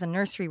Muffet is a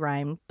nursery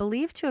rhyme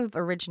believed to have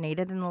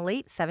originated in the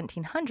late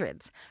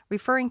 1700s.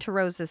 Referring to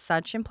Rose as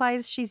such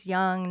implies she's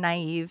young,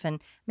 naive,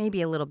 and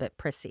maybe a little bit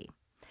prissy.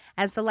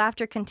 As the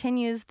laughter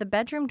continues, the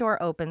bedroom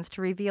door opens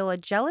to reveal a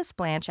jealous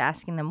Blanche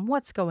asking them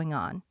what's going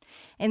on.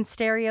 In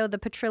stereo, the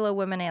Petrillo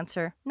women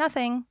answer,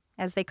 "Nothing,"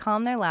 as they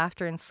calm their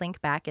laughter and slink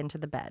back into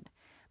the bed.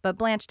 But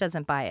Blanche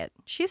doesn't buy it.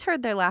 She's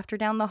heard their laughter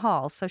down the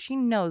hall, so she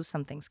knows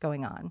something's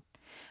going on.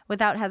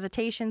 Without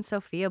hesitation,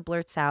 Sophia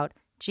blurts out,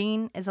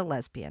 Jean is a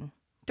lesbian.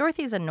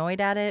 Dorothy's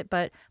annoyed at it,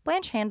 but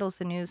Blanche handles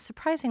the news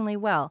surprisingly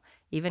well,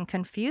 even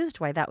confused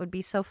why that would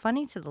be so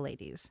funny to the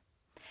ladies.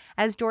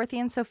 As Dorothy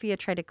and Sophia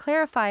try to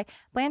clarify,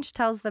 Blanche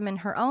tells them in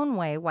her own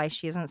way why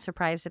she isn't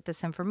surprised at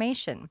this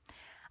information.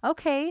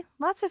 Okay,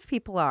 lots of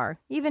people are,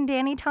 even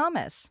Danny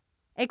Thomas.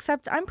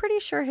 Except I'm pretty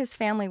sure his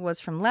family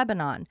was from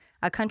Lebanon,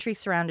 a country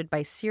surrounded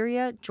by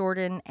Syria,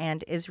 Jordan,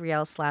 and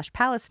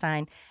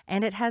Israel/Palestine,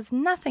 and it has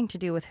nothing to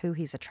do with who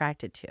he's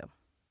attracted to.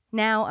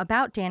 Now,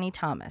 about Danny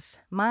Thomas.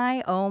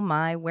 My, oh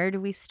my, where do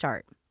we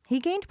start? He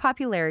gained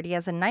popularity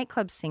as a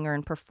nightclub singer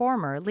and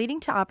performer,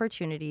 leading to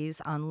opportunities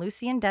on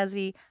Lucy and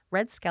Desi,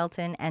 Red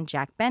Skelton, and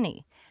Jack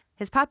Benny.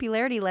 His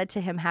popularity led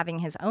to him having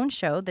his own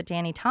show, The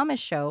Danny Thomas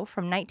Show,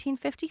 from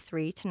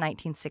 1953 to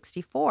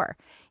 1964.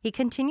 He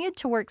continued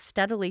to work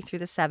steadily through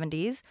the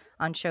 70s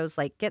on shows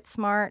like Get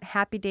Smart,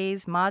 Happy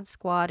Days, Mod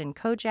Squad, and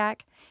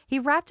Kojak. He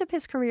wrapped up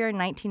his career in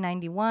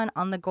 1991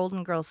 on the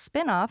Golden Girls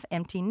spin-off,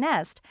 Empty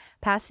Nest,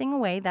 passing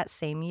away that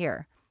same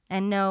year.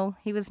 And no,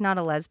 he was not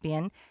a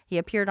lesbian. He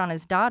appeared on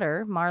his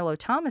daughter, Marlo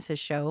Thomas's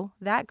show,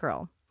 That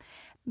Girl.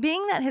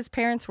 Being that his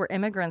parents were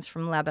immigrants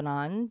from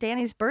Lebanon,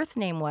 Danny's birth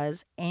name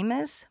was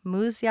Amos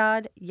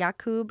Muzyad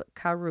Yakub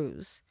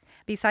Karuz.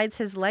 Besides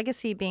his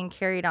legacy being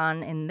carried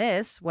on in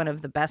this, one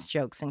of the best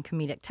jokes in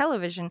comedic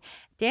television,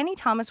 Danny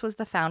Thomas was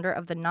the founder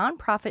of the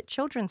nonprofit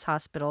children's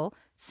hospital,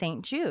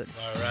 St. Jude.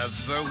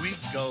 Wherever we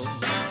go,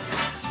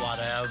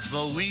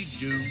 whatever we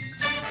do,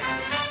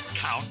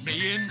 count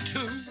me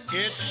into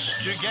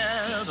it's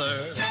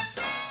together.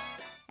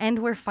 And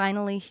we're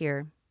finally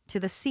here, to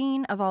the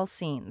scene of all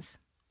scenes.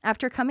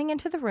 After coming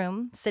into the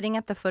room, sitting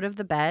at the foot of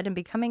the bed, and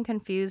becoming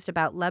confused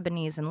about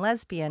Lebanese and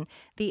lesbian,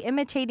 the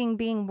imitating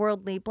being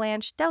worldly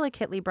Blanche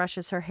delicately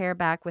brushes her hair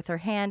back with her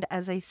hand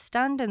as a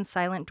stunned and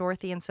silent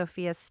Dorothy and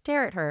Sophia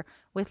stare at her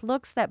with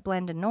looks that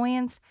blend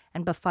annoyance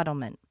and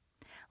befuddlement.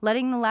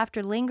 Letting the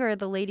laughter linger,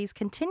 the ladies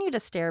continue to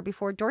stare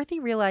before Dorothy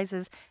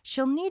realizes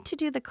she'll need to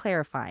do the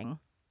clarifying.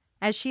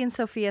 As she and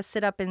Sophia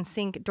sit up in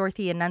sync,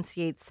 Dorothy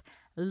enunciates,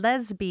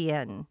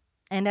 lesbian.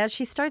 And as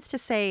she starts to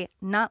say,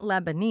 not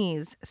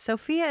Lebanese,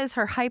 Sophia is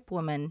her hype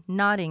woman,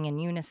 nodding in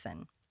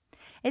unison.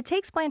 It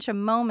takes Blanche a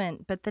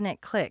moment, but then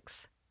it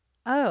clicks.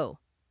 Oh,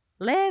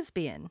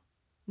 lesbian.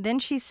 Then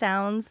she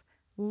sounds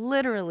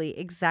literally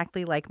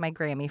exactly like my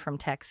Grammy from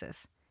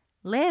Texas.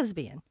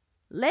 Lesbian.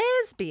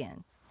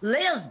 Lesbian.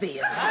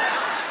 Lesbian.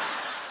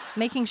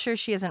 Making sure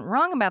she isn't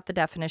wrong about the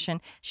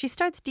definition, she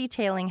starts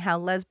detailing how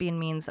lesbian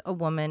means a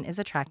woman is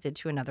attracted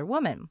to another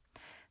woman.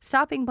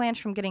 Stopping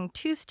Blanche from getting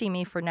too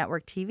steamy for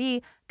network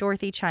TV,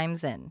 Dorothy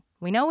chimes in.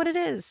 We know what it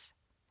is.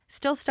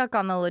 Still stuck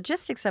on the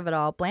logistics of it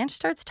all, Blanche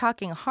starts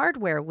talking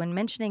hardware when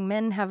mentioning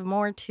men have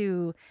more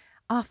to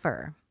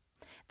offer.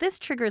 This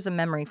triggers a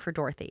memory for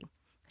Dorothy.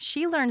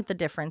 She learned the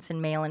difference in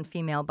male and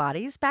female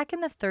bodies back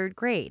in the 3rd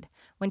grade,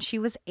 when she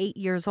was 8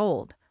 years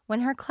old,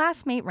 when her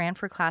classmate ran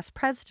for class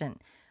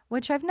president,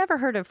 which I've never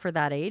heard of for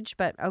that age,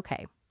 but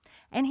okay.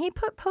 And he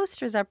put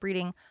posters up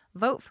reading,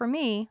 "Vote for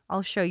me,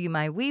 I'll show you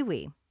my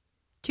wee-wee."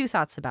 2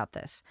 thoughts about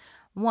this.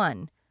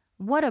 1,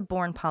 what a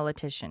born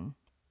politician.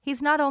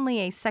 He's not only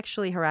a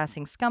sexually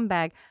harassing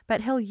scumbag,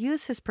 but he'll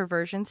use his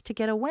perversions to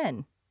get a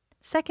win.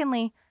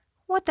 Secondly,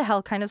 what the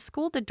hell kind of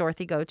school did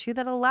Dorothy go to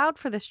that allowed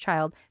for this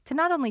child to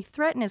not only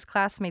threaten his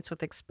classmates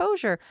with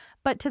exposure,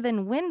 but to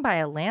then win by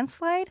a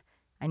landslide?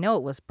 I know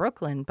it was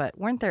Brooklyn, but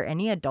weren't there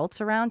any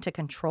adults around to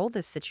control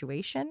this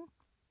situation?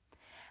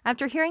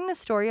 After hearing the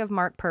story of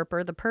Mark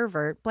Perper, the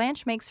pervert,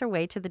 Blanche makes her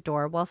way to the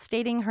door while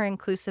stating her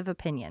inclusive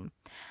opinion.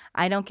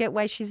 I don't get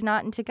why she's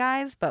not into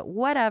guys, but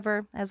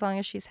whatever, as long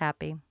as she's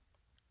happy.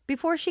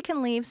 Before she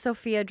can leave,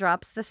 Sophia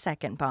drops the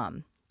second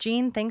bomb.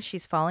 Jean thinks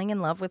she's falling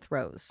in love with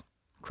Rose.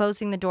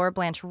 Closing the door,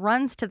 Blanche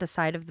runs to the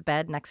side of the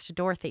bed next to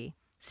Dorothy.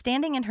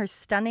 Standing in her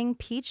stunning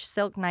peach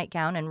silk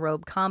nightgown and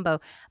robe combo,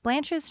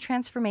 Blanche's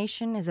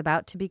transformation is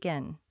about to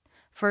begin.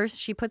 First,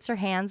 she puts her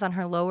hands on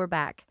her lower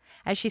back.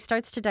 As she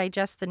starts to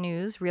digest the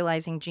news,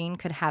 realizing Jean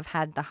could have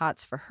had the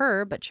hots for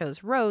her but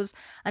chose Rose,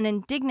 an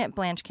indignant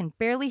Blanche can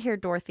barely hear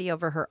Dorothy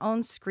over her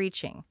own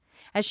screeching.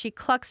 As she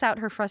clucks out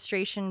her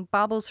frustration,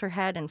 bobbles her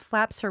head, and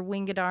flaps her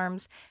winged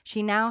arms,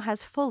 she now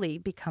has fully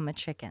become a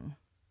chicken.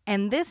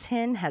 And this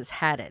hen has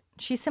had it.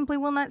 She simply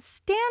will not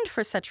stand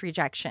for such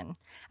rejection.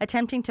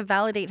 Attempting to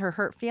validate her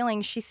hurt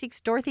feelings, she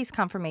seeks Dorothy's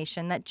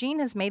confirmation that Jean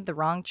has made the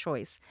wrong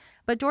choice.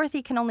 But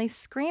Dorothy can only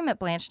scream at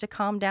Blanche to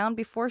calm down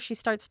before she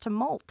starts to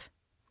molt.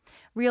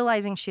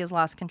 Realizing she has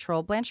lost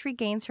control, Blanche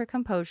regains her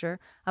composure,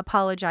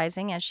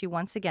 apologizing as she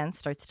once again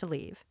starts to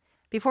leave.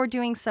 Before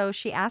doing so,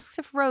 she asks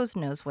if Rose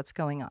knows what's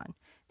going on.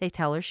 They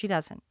tell her she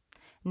doesn't.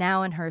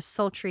 Now, in her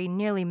sultry,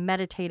 nearly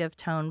meditative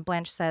tone,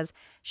 Blanche says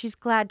she's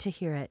glad to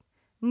hear it.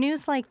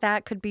 News like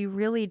that could be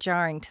really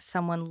jarring to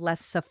someone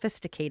less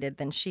sophisticated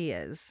than she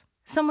is.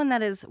 Someone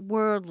that is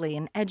worldly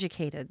and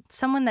educated.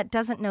 Someone that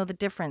doesn't know the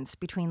difference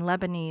between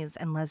Lebanese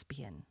and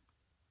lesbian.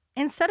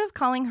 Instead of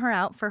calling her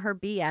out for her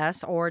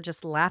BS or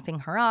just laughing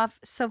her off,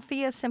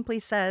 Sophia simply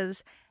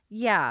says,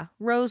 yeah,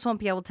 Rose won't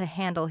be able to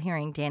handle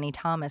hearing Danny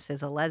Thomas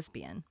is a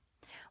lesbian.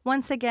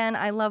 Once again,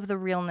 I love the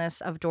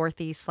realness of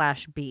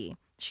Dorothy/B.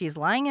 She's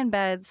lying in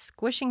bed,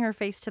 squishing her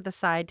face to the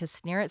side to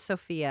sneer at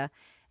Sophia.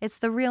 It's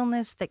the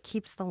realness that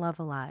keeps the love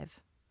alive.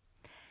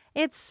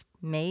 It's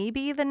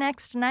maybe the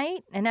next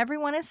night, and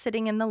everyone is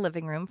sitting in the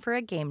living room for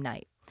a game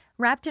night.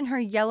 Wrapped in her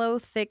yellow,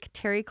 thick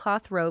terry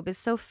cloth robe is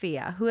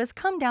Sophia, who has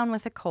come down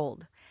with a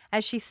cold.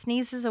 As she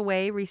sneezes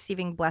away,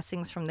 receiving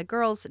blessings from the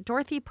girls,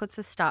 Dorothy puts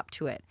a stop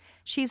to it.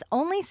 She's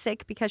only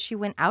sick because she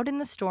went out in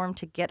the storm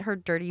to get her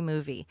dirty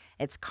movie.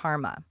 It's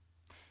karma.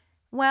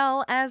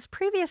 Well, as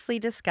previously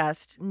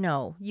discussed,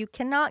 no, you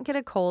cannot get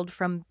a cold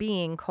from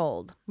being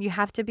cold. You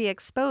have to be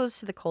exposed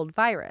to the cold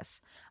virus.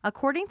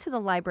 According to the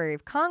Library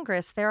of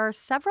Congress, there are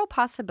several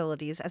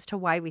possibilities as to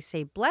why we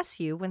say bless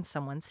you when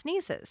someone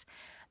sneezes.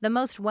 The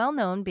most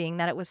well-known being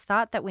that it was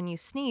thought that when you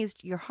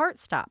sneezed, your heart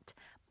stopped.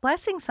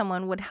 Blessing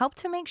someone would help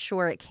to make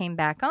sure it came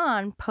back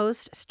on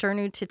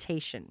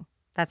post-sternutation.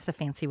 That's the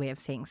fancy way of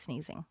saying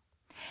sneezing.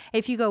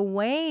 If you go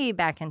way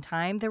back in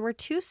time, there were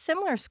two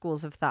similar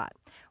schools of thought.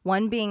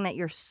 One being that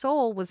your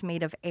soul was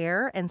made of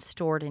air and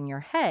stored in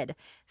your head.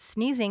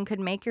 Sneezing could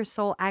make your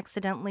soul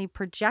accidentally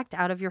project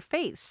out of your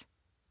face.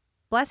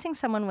 Blessing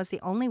someone was the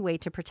only way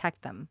to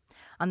protect them.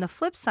 On the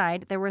flip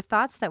side, there were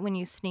thoughts that when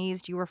you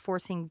sneezed, you were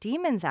forcing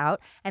demons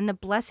out, and the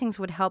blessings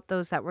would help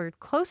those that were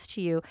close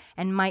to you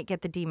and might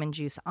get the demon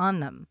juice on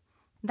them.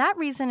 That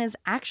reason is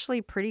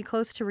actually pretty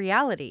close to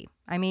reality.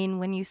 I mean,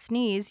 when you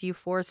sneeze, you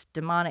force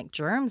demonic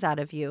germs out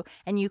of you,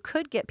 and you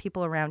could get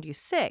people around you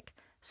sick.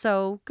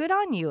 So good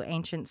on you,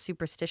 ancient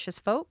superstitious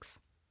folks.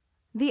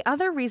 The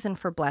other reason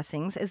for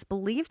blessings is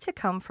believed to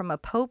come from a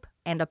pope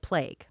and a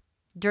plague.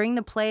 During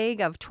the plague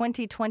of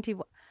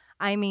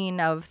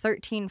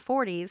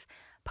 1340s,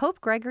 Pope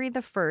Gregory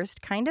I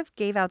kind of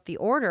gave out the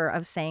order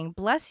of saying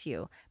bless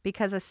you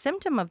because a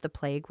symptom of the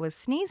plague was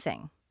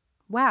sneezing.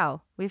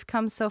 Wow, we've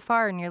come so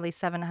far in nearly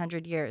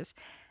 700 years.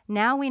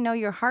 Now we know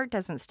your heart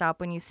doesn't stop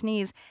when you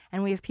sneeze,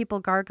 and we have people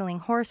gargling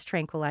horse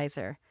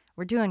tranquilizer.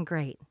 We're doing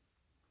great.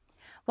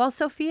 While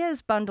Sophia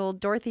is bundled,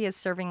 Dorothy is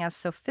serving us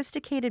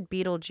sophisticated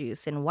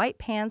Beetlejuice in white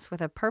pants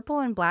with a purple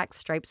and black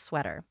striped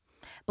sweater.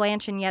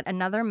 Blanche in yet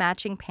another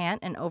matching pant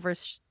and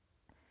overshirt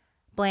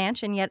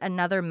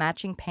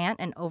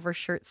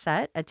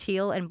set, a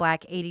teal and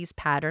black 80s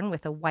pattern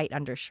with a white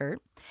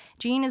undershirt.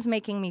 Jean is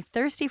making me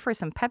thirsty for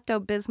some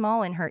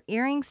Pepto-Bismol in her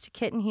earrings to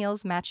kitten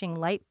heels matching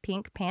light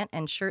pink pant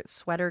and shirt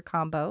sweater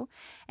combo.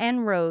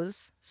 And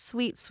Rose,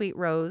 sweet, sweet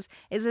Rose,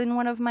 is in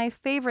one of my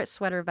favorite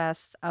sweater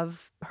vests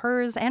of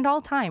hers and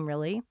all time,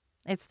 really.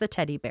 It's the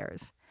teddy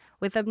bears.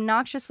 With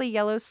obnoxiously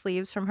yellow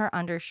sleeves from her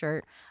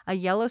undershirt, a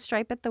yellow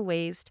stripe at the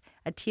waist,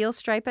 a teal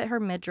stripe at her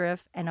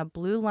midriff, and a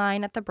blue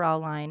line at the bra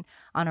line,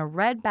 on a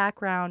red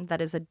background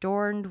that is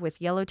adorned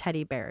with yellow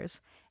teddy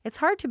bears. It's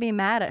hard to be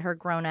mad at her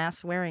grown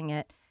ass wearing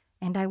it,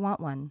 and I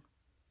want one.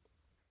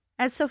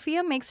 As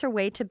Sophia makes her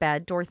way to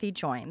bed, Dorothy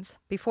joins.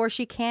 Before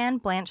she can,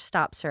 Blanche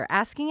stops her,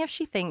 asking if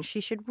she thinks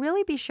she should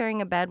really be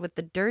sharing a bed with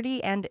the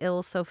dirty and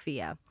ill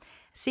Sophia.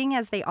 Seeing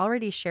as they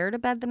already shared a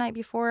bed the night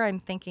before, I'm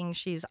thinking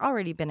she's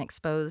already been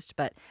exposed,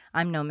 but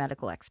I'm no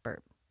medical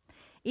expert.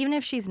 Even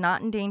if she's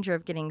not in danger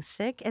of getting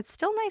sick, it's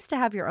still nice to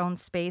have your own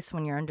space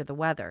when you're under the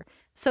weather.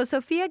 So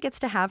Sophia gets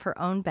to have her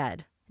own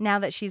bed, now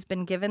that she's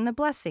been given the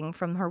blessing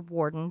from her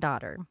warden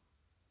daughter.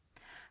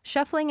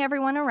 Shuffling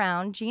everyone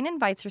around, Jean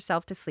invites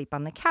herself to sleep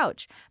on the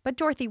couch, but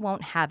Dorothy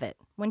won't have it.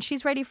 When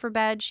she's ready for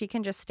bed, she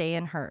can just stay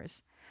in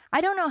hers. I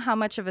don't know how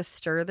much of a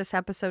stir this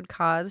episode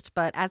caused,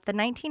 but at the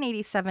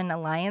 1987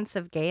 Alliance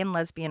of Gay and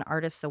Lesbian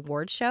Artists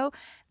Award show,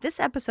 this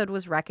episode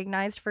was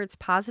recognized for its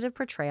positive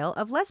portrayal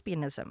of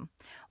lesbianism.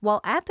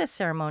 While at this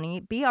ceremony,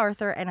 Bea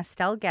Arthur and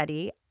Estelle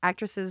Getty,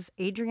 actresses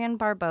Adrienne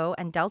Barbeau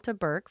and Delta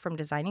Burke from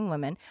Designing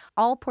Women,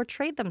 all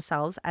portrayed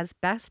themselves as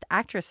Best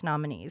Actress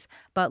nominees,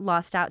 but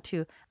lost out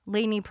to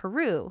Lainey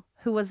Peru,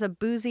 who was a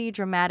boozy,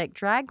 dramatic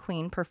drag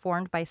queen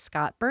performed by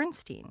Scott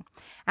Bernstein.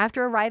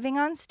 After arriving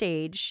on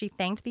stage, she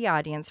thanked the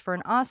audience for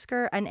an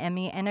Oscar, an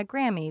Emmy, and a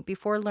Grammy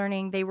before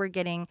learning they were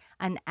getting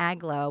an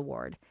AGLA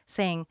award,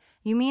 saying,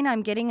 "You mean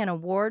I'm getting an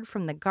award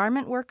from the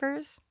garment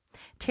workers?"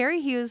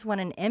 Terry Hughes won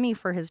an Emmy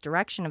for his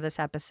direction of this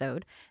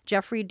episode,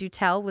 Jeffrey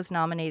Dutell was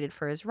nominated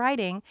for his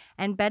writing,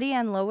 and Betty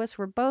Ann Lois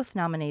were both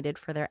nominated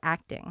for their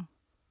acting.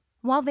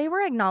 While they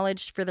were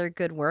acknowledged for their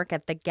good work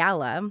at the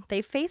gala,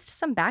 they faced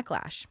some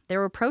backlash. There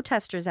were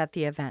protesters at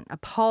the event,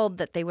 appalled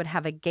that they would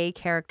have a gay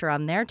character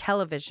on their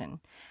television.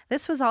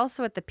 This was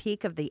also at the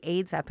peak of the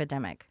AIDS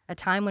epidemic, a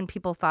time when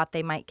people thought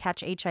they might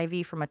catch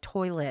HIV from a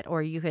toilet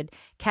or you could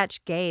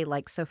catch gay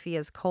like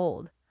Sophia's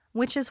cold.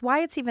 Which is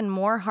why it's even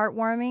more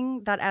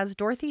heartwarming that as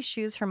Dorothy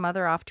shoos her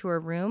mother off to her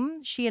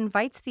room, she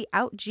invites the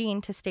out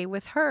Jean to stay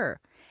with her.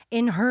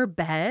 In her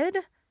bed?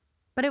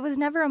 But it was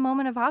never a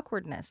moment of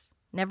awkwardness.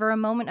 Never a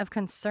moment of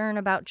concern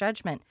about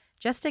judgment,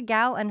 just a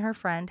gal and her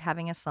friend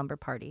having a slumber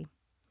party.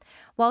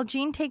 While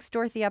Jean takes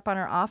Dorothy up on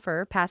her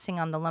offer, passing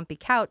on the lumpy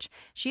couch,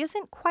 she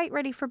isn't quite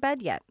ready for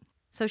bed yet.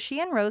 So she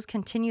and Rose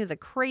continue the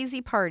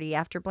crazy party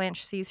after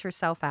Blanche sees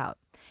herself out.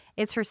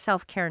 It's her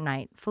self-care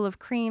night, full of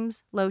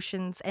creams,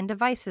 lotions, and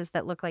devices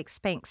that look like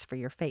Spanx for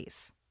your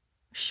face.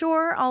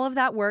 Sure, all of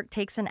that work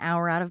takes an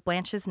hour out of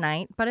Blanche's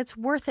night, but it's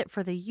worth it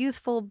for the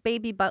youthful,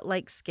 baby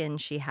butt-like skin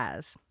she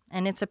has.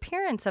 And its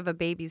appearance of a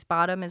baby's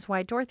bottom is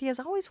why Dorothy has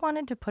always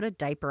wanted to put a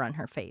diaper on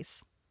her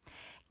face.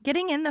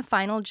 Getting in the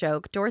final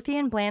joke, Dorothy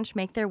and Blanche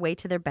make their way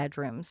to their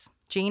bedrooms.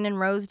 Jean and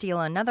Rose deal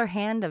another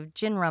hand of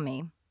gin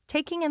rummy.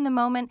 Taking in the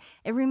moment,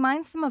 it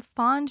reminds them of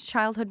fond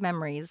childhood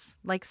memories,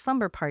 like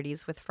slumber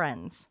parties with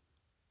friends.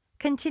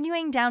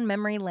 Continuing down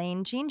memory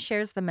lane, Jean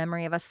shares the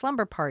memory of a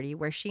slumber party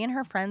where she and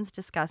her friends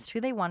discussed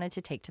who they wanted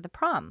to take to the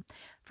prom.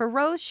 For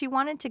Rose, she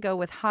wanted to go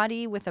with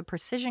hottie with a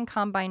precision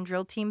combine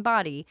drill team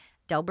body,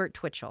 Delbert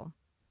Twitchell.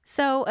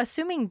 So,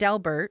 assuming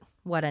Delbert,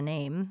 what a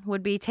name,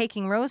 would be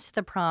taking Rose to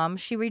the prom,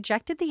 she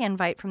rejected the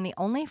invite from the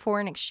only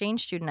foreign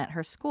exchange student at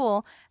her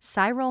school,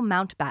 Cyril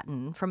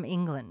Mountbatten from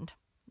England.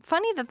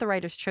 Funny that the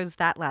writers chose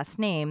that last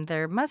name.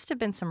 There must have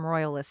been some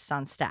royalists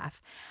on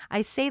staff.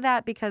 I say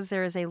that because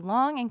there is a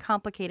long and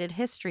complicated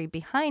history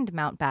behind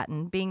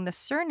Mountbatten being the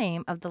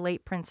surname of the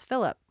late Prince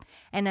Philip,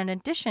 and in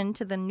addition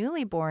to the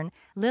newly born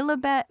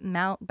Lilibet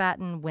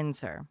Mountbatten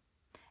Windsor.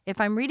 If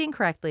I'm reading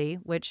correctly,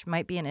 which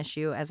might be an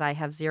issue as I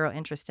have zero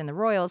interest in the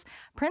royals,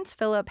 Prince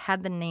Philip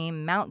had the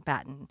name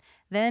Mountbatten.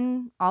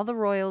 Then all the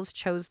royals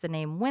chose the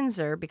name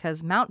Windsor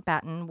because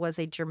Mountbatten was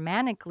a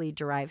Germanically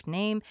derived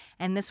name,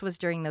 and this was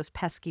during those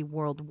pesky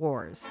world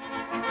wars.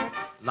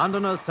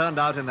 Londoners turned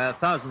out in their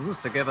thousands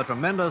to give a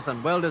tremendous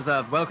and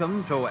well-deserved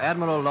welcome to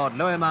Admiral Lord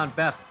Louis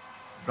Mountbatten,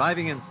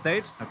 driving in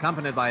state,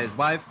 accompanied by his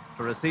wife,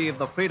 to receive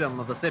the freedom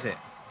of the city.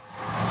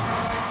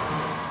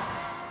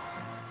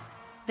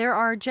 There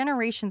are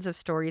generations of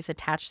stories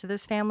attached to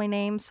this family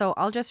name, so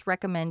I'll just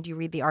recommend you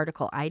read the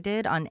article I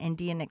did on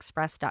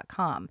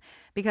IndianExpress.com,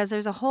 because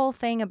there's a whole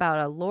thing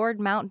about a Lord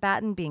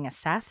Mountbatten being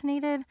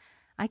assassinated.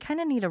 I kind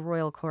of need a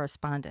royal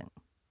correspondent.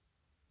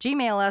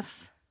 Gmail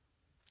us.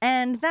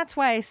 And that's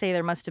why I say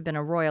there must have been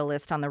a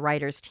royalist on the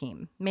writers'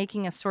 team,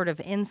 making a sort of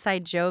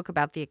inside joke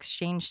about the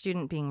exchange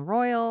student being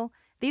royal.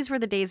 These were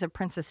the days of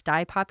Princess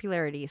Di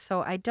popularity,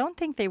 so I don't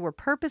think they were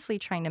purposely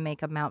trying to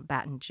make a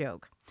Mountbatten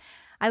joke.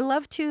 I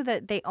love, too,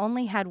 that they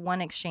only had one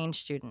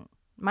exchange student.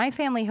 My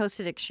family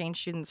hosted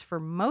exchange students for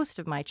most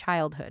of my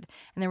childhood,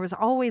 and there was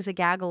always a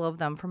gaggle of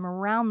them from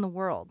around the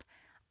world.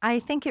 I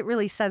think it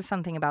really says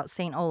something about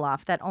St.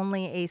 Olaf that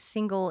only a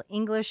single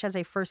English as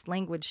a first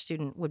language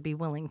student would be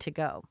willing to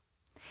go.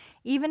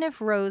 Even if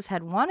Rose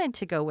had wanted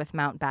to go with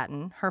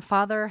Mountbatten, her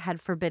father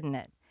had forbidden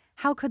it.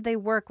 How could they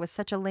work with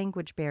such a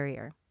language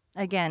barrier?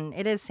 Again,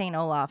 it is St.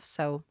 Olaf,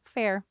 so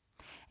fair.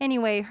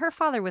 Anyway, her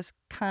father was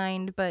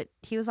kind, but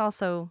he was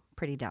also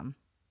pretty dumb.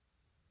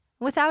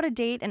 Without a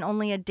date and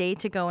only a day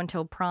to go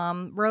until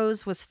prom,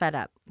 Rose was fed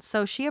up.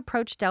 So she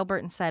approached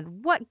Delbert and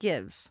said, "What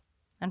gives?"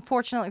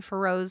 Unfortunately for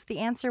Rose, the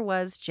answer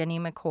was Jenny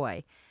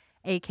McCoy,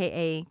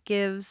 a.k.a.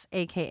 gives,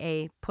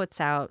 a.k.a. puts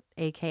out,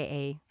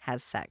 a.k.a.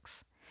 has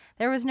sex.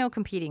 There was no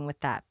competing with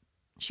that.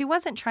 She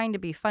wasn't trying to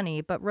be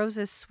funny, but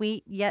Rose's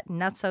sweet yet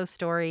nutso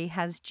story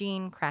has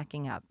Jean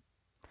cracking up.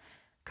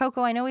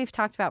 Coco, I know we've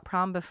talked about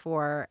prom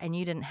before, and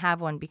you didn't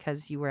have one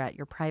because you were at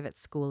your private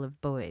school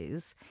of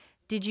boys.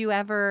 Did you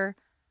ever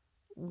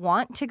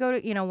want to go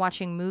to,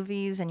 watching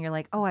movies and you're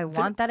like, oh, I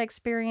want that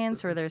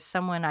experience, or there's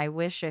someone I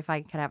wish if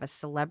I could have a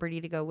celebrity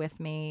to go with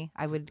me,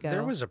 I would go?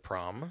 There was a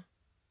prom.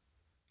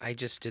 I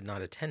just did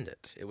not attend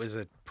it. It was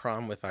a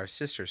prom with our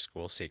sister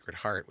school, Sacred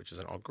Heart, which is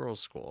an all-girls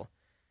school.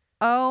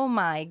 Oh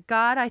my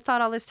God, I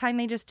thought all this time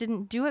they just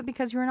didn't do it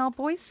because you were an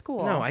all-boys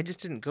school. No, I just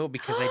didn't go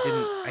because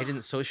I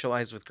didn't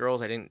socialize with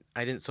girls. I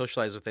didn't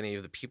socialize with any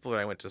of the people that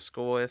I went to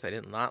school with. I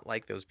did not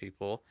like those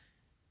people.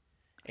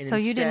 And so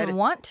you didn't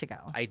want to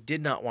go? I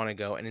did not want to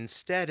go. And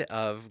instead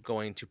of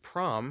going to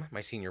prom,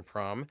 my senior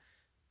prom,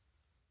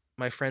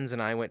 my friends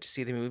and I went to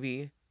see the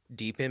movie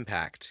Deep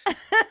Impact.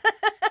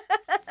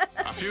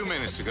 A few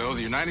minutes ago,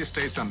 the United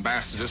States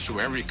ambassadors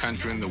to every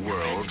country in the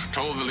world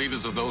told the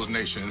leaders of those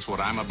nations what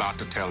I'm about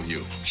to tell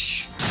you.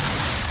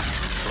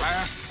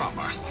 Last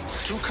summer,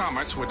 2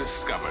 comets were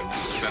discovered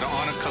that are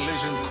on a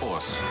collision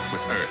course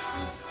with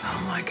Earth.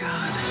 Oh my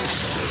God.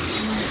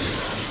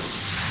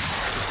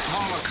 The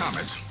smaller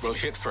comet will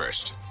hit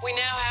first, We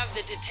now have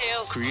the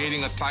details.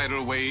 creating a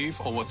tidal wave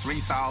over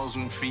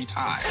 3,000 feet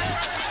high.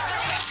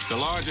 The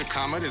larger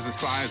comet is the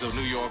size of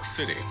New York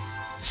City,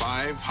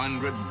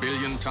 500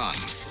 billion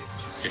tons.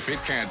 If it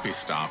can't be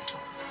stopped,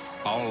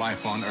 all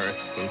life on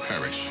Earth will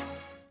perish.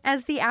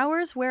 As the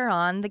hours wear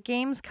on, the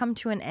games come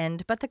to an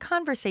end, but the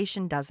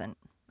conversation doesn't.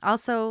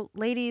 Also,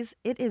 ladies,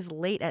 it is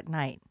late at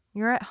night.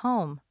 You're at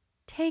home.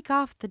 Take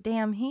off the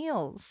damn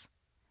heels.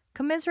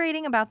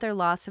 Commiserating about their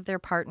loss of their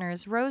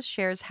partners, Rose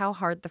shares how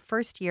hard the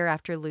first year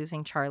after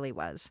losing Charlie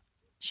was.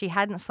 She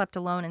hadn't slept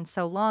alone in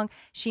so long,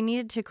 she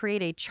needed to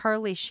create a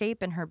Charlie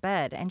shape in her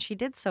bed, and she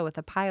did so with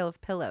a pile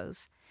of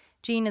pillows.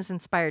 Jean is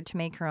inspired to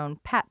make her own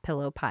pat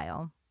pillow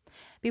pile.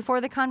 Before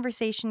the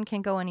conversation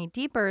can go any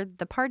deeper,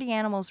 the party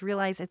animals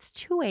realize it's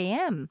 2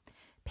 a.m.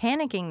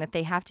 Panicking that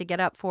they have to get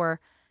up for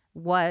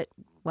what,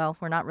 well,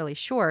 we're not really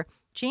sure,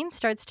 Jean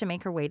starts to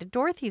make her way to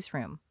Dorothy's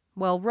room.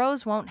 Well,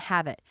 Rose won't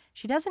have it.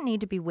 She doesn't need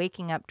to be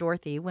waking up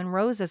Dorothy when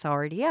Rose is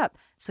already up,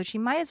 so she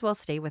might as well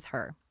stay with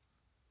her.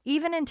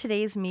 Even in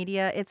today's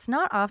media, it's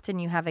not often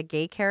you have a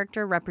gay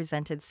character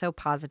represented so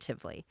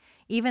positively.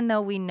 Even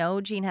though we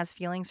know Jean has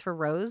feelings for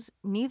Rose,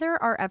 neither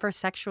are ever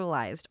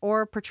sexualized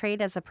or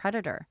portrayed as a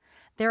predator.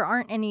 There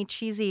aren't any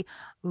cheesy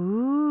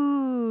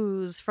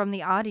oohs from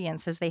the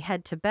audience as they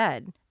head to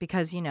bed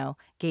because,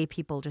 gay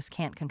people just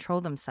can't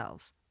control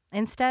themselves.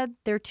 Instead,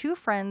 they're two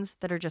friends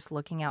that are just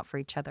looking out for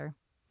each other.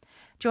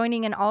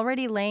 Joining an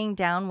already laying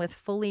down with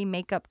fully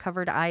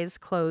makeup-covered eyes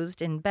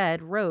closed in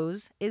bed,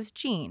 Rose, is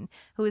Jean,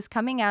 who is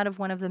coming out of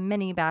one of the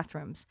many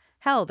bathrooms.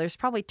 Hell, there's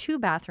probably 2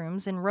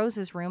 bathrooms in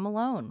Rose's room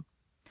alone.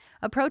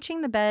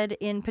 Approaching the bed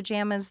in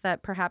pajamas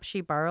that perhaps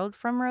she borrowed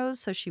from Rose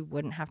so she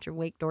wouldn't have to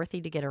wake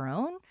Dorothy to get her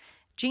own,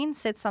 Jean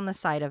sits on the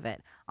side of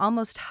it,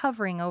 almost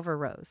hovering over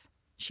Rose.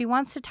 She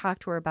wants to talk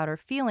to her about her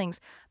feelings,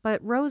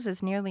 but Rose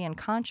is nearly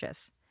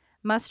unconscious.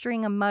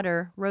 Mustering a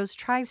mutter, Rose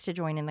tries to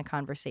join in the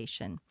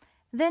conversation.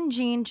 Then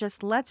Jean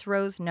just lets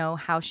Rose know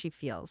how she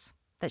feels,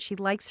 that she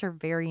likes her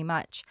very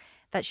much,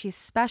 that she's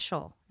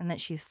special, and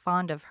that she's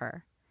fond of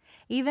her.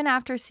 Even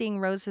after seeing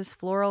Rose's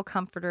floral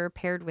comforter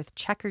paired with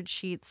checkered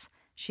sheets,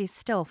 she's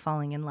still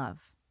falling in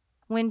love.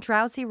 When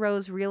drowsy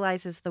Rose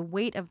realizes the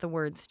weight of the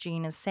words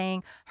Jean is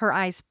saying, her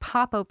eyes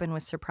pop open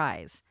with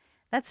surprise.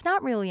 That's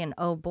not really an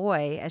oh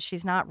boy, as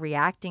she's not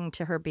reacting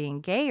to her being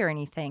gay or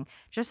anything,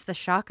 just the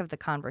shock of the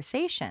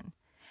conversation.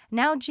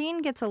 Now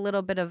Jean gets a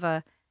little bit of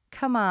a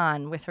come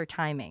on with her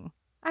timing.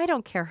 I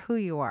don't care who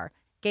you are,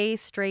 gay,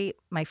 straight,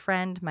 my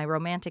friend, my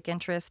romantic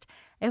interest.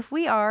 If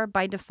we are,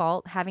 by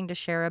default, having to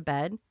share a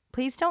bed,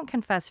 please don't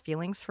confess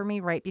feelings for me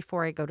right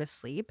before I go to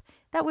sleep.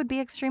 That would be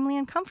extremely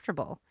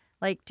uncomfortable.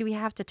 Like, do we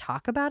have to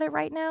talk about it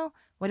right now?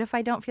 What if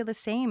I don't feel the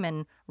same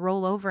and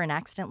roll over and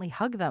accidentally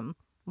hug them?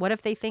 What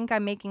if they think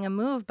I'm making a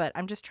move, but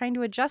I'm just trying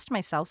to adjust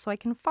myself so I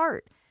can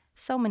fart?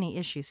 So many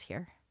issues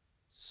here.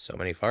 So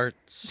many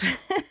farts.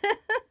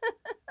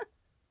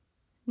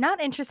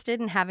 Not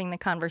interested in having the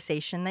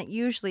conversation that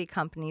usually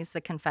accompanies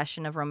the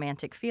confession of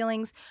romantic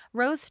feelings,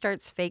 Rose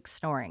starts fake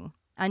snoring.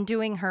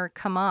 Undoing her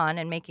come on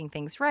and making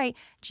things right,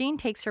 Jean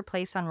takes her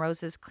place on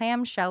Rose's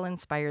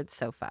clamshell-inspired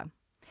sofa.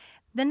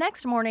 The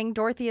next morning,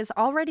 Dorothy is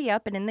already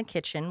up and in the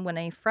kitchen when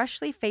a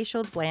freshly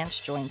facialed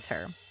Blanche joins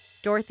her.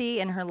 Dorothy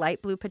in her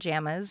light blue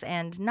pajamas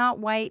and not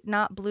white,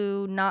 not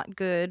blue, not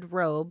good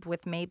robe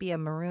with maybe a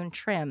maroon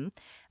trim,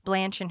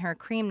 Blanche in her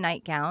cream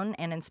nightgown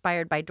and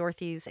inspired by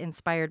Dorothy's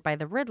Inspired by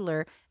the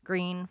Riddler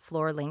green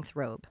floor-length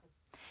robe.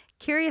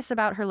 Curious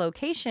about her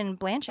location,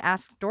 Blanche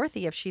asks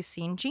Dorothy if she's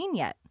seen Jean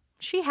yet.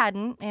 She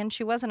hadn't, and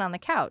she wasn't on the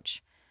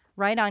couch.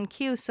 Right on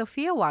cue,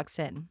 Sophia walks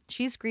in.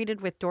 She's greeted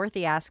with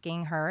Dorothy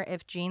asking her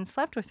if Jean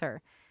slept with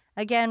her.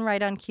 Again,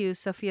 right on cue,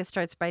 Sophia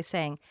starts by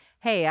saying,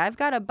 "Hey, I've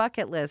got a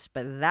bucket list,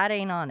 but that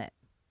ain't on it."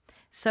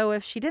 So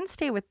if she didn't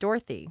stay with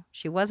Dorothy,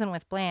 she wasn't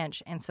with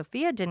Blanche, and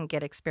Sophia didn't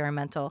get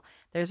experimental,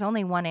 there's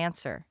only one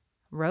answer.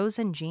 Rose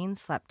and Jean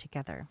slept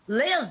together.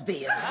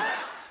 Lesbian.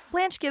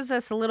 Blanche gives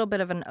us a little bit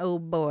of an oh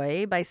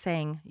boy by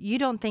saying, "You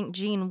don't think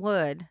Jean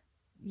would?"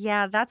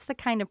 Yeah, that's the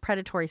kind of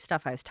predatory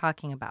stuff I was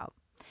talking about.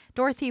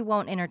 Dorothy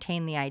won't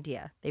entertain the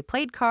idea. They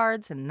played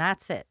cards, and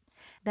that's it.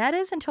 That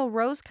is until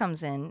Rose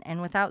comes in and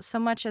without so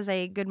much as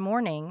a good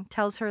morning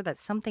tells her that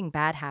something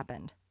bad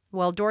happened.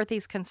 Well,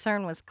 Dorothy's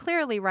concern was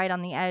clearly right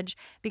on the edge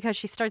because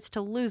she starts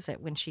to lose it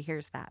when she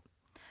hears that.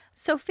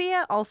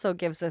 Sophia also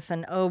gives us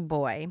an oh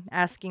boy,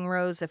 asking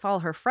Rose if all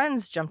her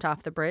friends jumped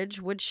off the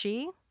bridge, would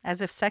she? As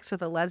if sex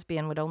with a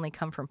lesbian would only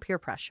come from peer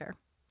pressure.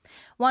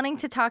 Wanting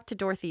to talk to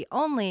Dorothy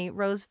only,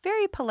 Rose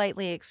very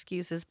politely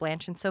excuses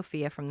Blanche and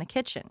Sophia from the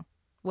kitchen.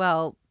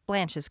 Well,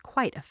 Blanche is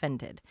quite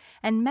offended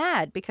and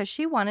mad because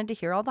she wanted to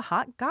hear all the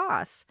hot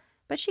goss,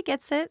 but she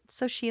gets it,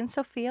 so she and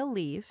Sophia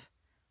leave.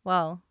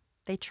 Well,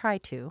 they try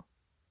to.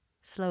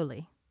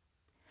 Slowly.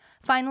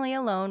 Finally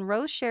alone,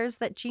 Rose shares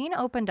that Jean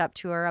opened up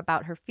to her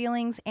about her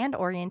feelings and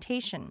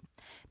orientation.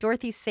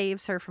 Dorothy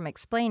saves her from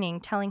explaining,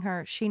 telling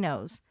her she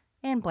knows,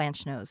 and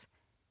Blanche knows,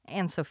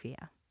 and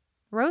Sophia.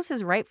 Rose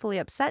is rightfully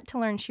upset to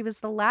learn she was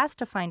the last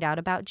to find out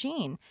about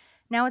Jean.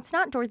 Now, it's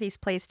not Dorothy's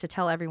place to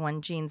tell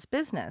everyone Jean's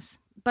business,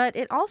 but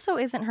it also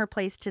isn't her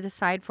place to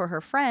decide for her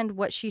friend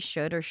what she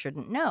should or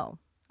shouldn't know.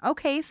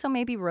 Okay, so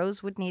maybe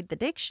Rose would need the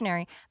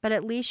dictionary, but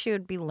at least she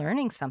would be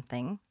learning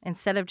something.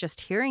 Instead of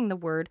just hearing the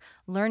word,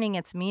 learning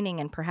its meaning,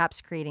 and perhaps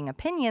creating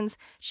opinions,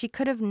 she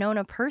could have known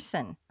a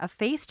person, a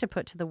face to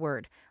put to the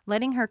word,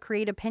 letting her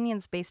create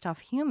opinions based off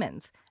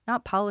humans,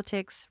 not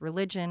politics,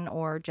 religion,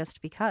 or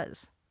just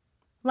because.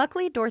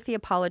 Luckily, Dorothy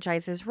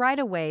apologizes right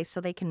away so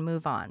they can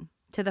move on,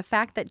 to the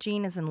fact that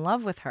Jean is in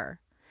love with her.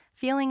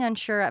 Feeling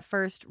unsure at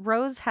first,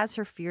 Rose has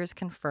her fears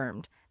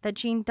confirmed, that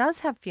Jean does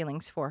have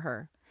feelings for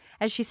her.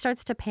 As she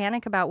starts to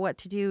panic about what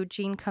to do,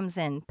 Jean comes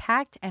in,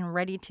 packed and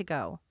ready to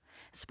go.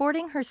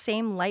 Sporting her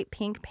same light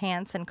pink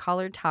pants and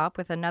collared top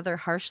with another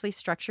harshly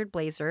structured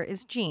blazer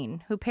is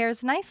Jean, who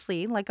pairs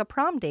nicely, like a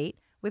prom date,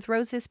 with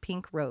Rose's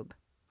pink robe.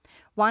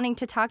 Wanting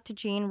to talk to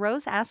Jean,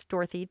 Rose asks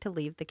Dorothy to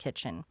leave the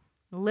kitchen.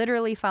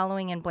 Literally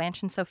following in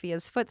Blanche and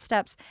Sophia's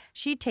footsteps,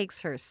 she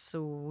takes her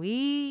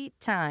sweet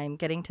time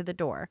getting to the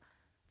door.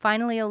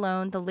 Finally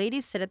alone, the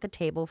ladies sit at the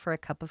table for a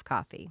cup of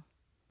coffee.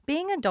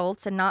 Being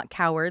adults and not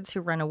cowards who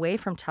run away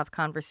from tough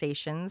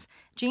conversations,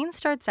 Jean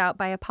starts out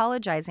by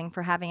apologizing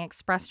for having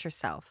expressed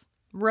herself.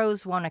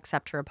 Rose won't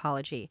accept her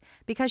apology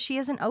because she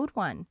isn't owed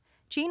one.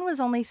 Jean was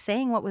only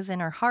saying what was in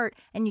her heart,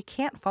 and you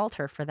can't fault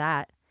her for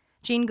that.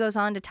 Jean goes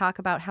on to talk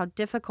about how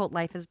difficult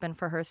life has been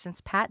for her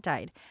since Pat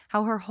died,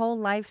 how her whole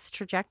life's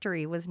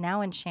trajectory was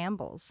now in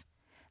shambles.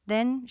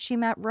 Then she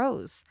met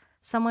Rose,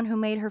 someone who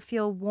made her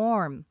feel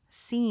warm,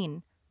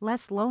 seen,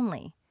 less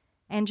lonely.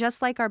 And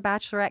just like our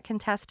Bachelorette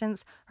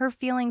contestants, her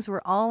feelings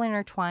were all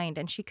intertwined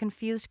and she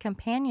confused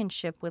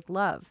companionship with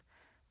love.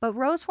 But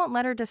Rose won't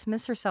let her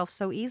dismiss herself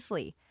so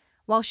easily.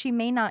 While she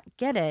may not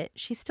get it,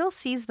 she still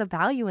sees the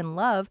value in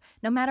love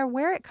no matter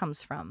where it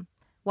comes from.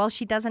 While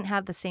she doesn't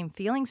have the same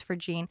feelings for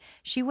Jean,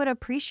 she would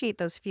appreciate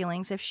those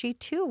feelings if she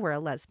too were a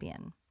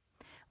lesbian.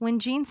 When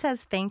Jean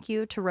says thank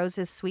you to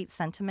Rose's sweet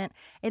sentiment,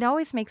 it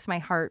always makes my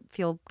heart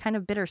feel kind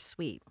of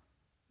bittersweet.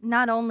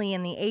 Not only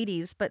in the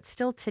 80s, but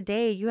still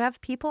today, you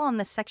have people on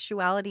the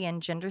sexuality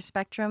and gender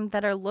spectrum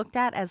that are looked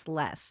at as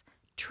less,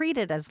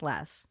 treated as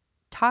less,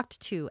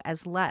 talked to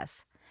as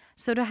less.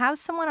 So to have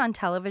someone on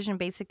television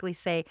basically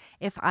say,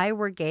 if I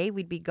were gay,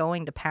 we'd be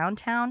going to Pound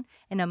Town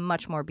in a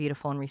much more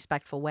beautiful and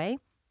respectful way,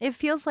 it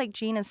feels like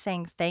Jean is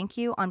saying thank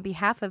you on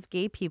behalf of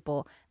gay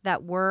people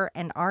that were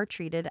and are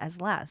treated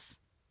as less.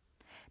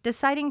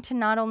 Deciding to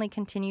not only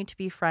continue to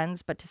be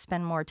friends, but to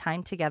spend more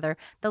time together,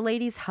 the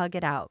ladies hug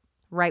it out.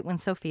 Right when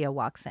Sophia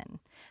walks in.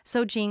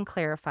 So Jean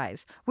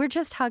clarifies, we're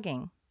just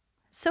hugging.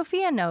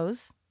 Sophia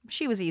knows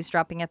she was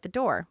eavesdropping at the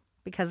door,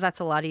 because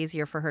that's a lot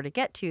easier for her to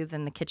get to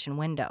than the kitchen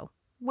window,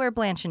 where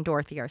Blanche and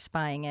Dorothy are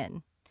spying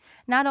in.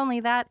 Not only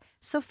that,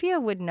 Sophia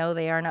would know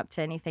they aren't up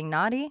to anything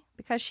naughty,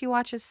 because she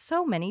watches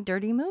so many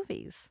dirty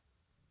movies.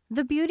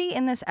 The beauty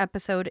in this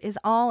episode is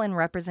all in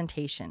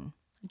representation.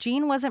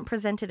 Jean wasn't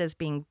presented as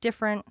being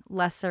different,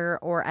 lesser,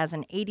 or as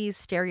an 80s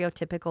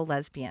stereotypical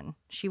lesbian.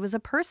 She was a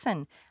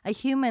person, a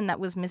human that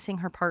was missing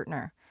her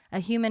partner, a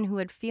human who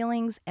had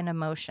feelings and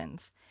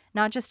emotions,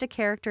 not just a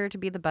character to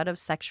be the butt of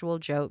sexual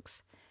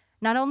jokes.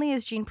 Not only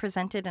is Jean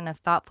presented in a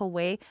thoughtful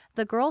way,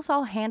 the girls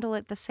all handle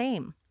it the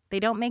same. They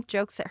don't make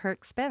jokes at her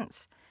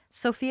expense.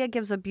 Sophia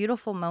gives a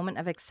beautiful moment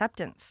of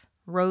acceptance.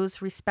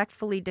 Rose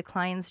respectfully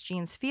declines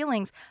Jean's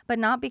feelings, but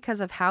not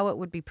because of how it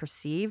would be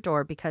perceived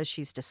or because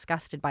she's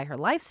disgusted by her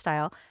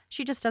lifestyle.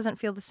 She just doesn't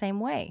feel the same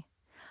way.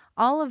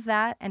 All of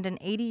that and an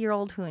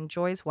 80-year-old who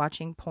enjoys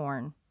watching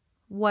porn.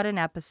 What an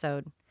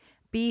episode.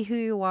 Be who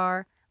you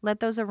are, let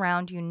those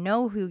around you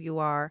know who you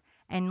are,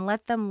 and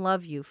let them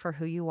love you for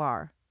who you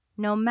are,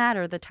 no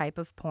matter the type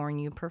of porn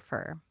you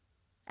prefer.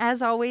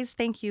 As always,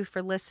 thank you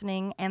for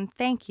listening, and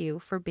thank you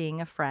for being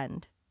a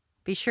friend.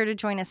 Be sure to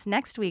join us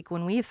next week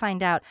when we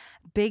find out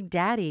Big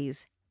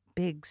Daddy's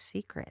big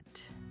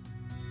secret.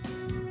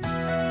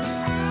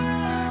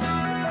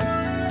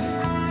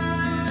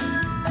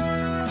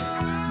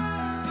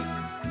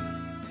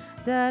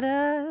 Da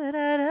da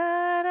da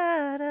da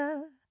da da.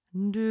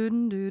 Do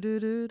do do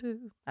do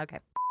do. Okay.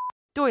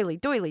 Doily.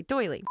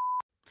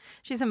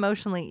 She's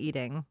emotionally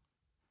eating.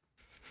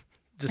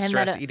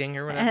 Distress eating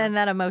or whatever. And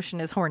that emotion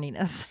is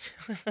horniness.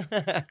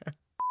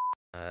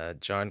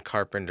 John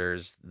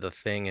Carpenter's The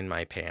Thing in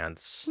My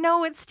Pants.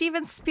 No, it's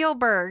Steven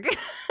Spielberg.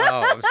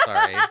 Oh, I'm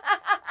sorry.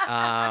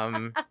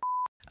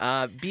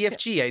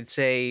 BFG, I'd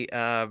say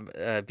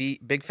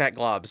Big Fat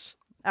Globs.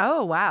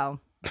 Oh, wow.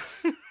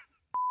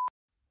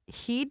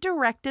 He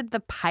directed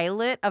the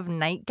pilot of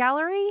Night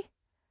Gallery?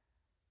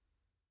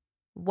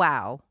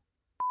 Wow.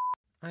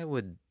 I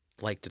would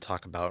like to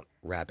talk about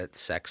rabbit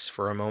sex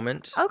for a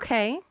moment.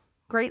 Okay.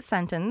 Great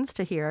sentence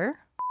to hear.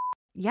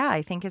 Yeah,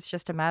 I think it's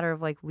just a matter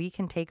of like we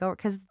can take over.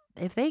 Because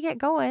if they get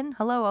going,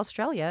 hello,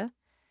 Australia,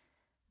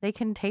 they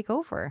can take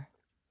over.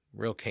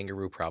 Real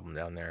kangaroo problem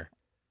down there.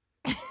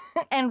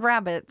 And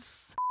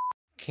rabbits.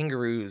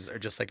 Kangaroos are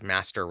just like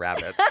master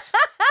rabbits.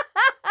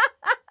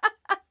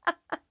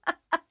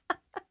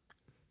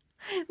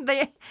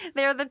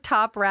 They're the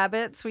top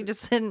rabbits. We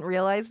just didn't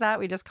realize that.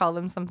 We just call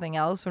them something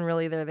else when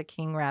really they're the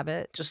king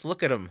rabbit. Just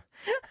look at them.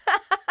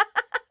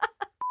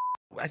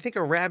 I think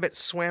a rabbit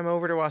swam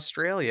over to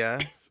Australia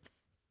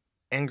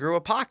and grew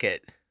a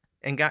pocket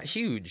and got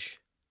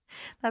huge.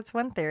 That's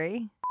one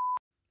theory.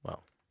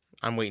 Well,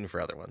 I'm waiting for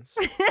other ones.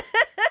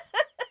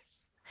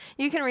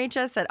 You can reach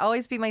us at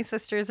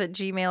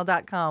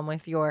alwaysbemysisters@gmail.com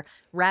with your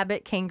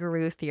rabbit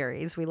kangaroo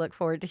theories. We look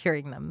forward to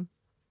hearing them.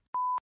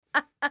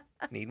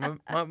 Need my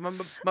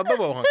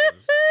Bobo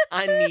Hunkins.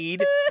 I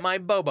need my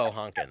Bobo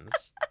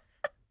Hunkins.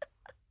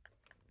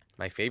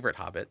 My favorite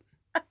Hobbit.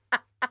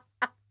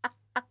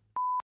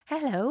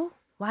 Hello.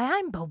 Why,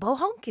 I'm Bobo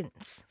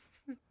Hunkins.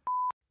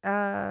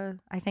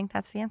 I think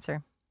that's the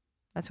answer.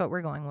 That's what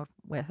we're going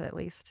with at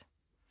least.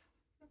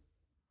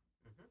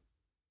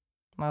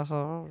 I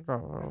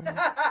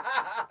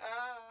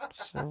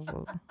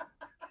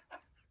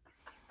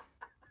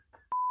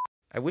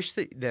wish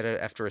that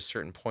after a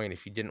certain point,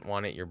 if you didn't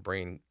want it, your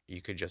brain, you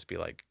could just be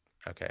like,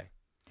 okay.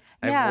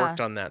 Yeah. I've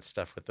worked on that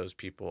stuff with those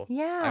people.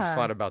 Yeah. I've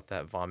thought about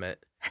that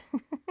vomit.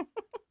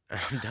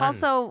 I'm done.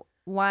 Also,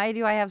 why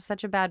do I have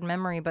such a bad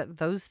memory, but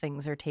those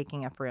things are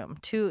taking up room?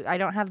 I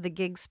don't have the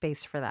gig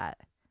space for that.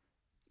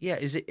 Yeah,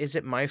 is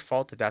it my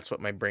fault that that's what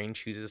my brain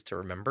chooses to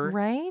remember?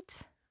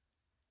 Right?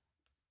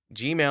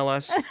 Gmail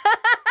us.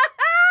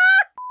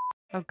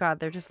 Oh, God,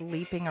 they're just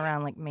leaping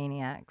around like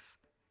maniacs.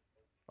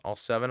 All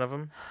 7 of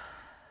them?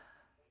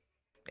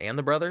 And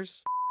the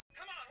brothers?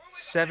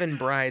 7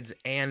 Brides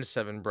and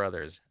 7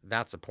 Brothers.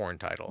 That's a porn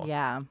title.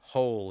 Yeah.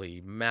 Holy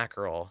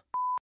mackerel.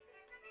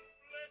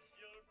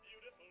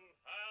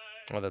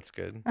 Oh, that's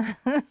good.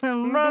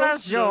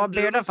 Bless your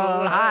beautiful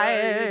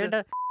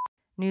hide.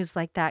 News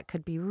like that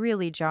could be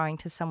really jarring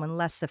to someone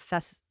less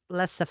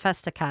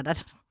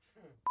sophisticated.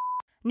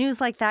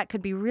 News like that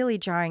could be really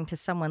jarring to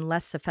someone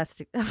less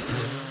sophisticated.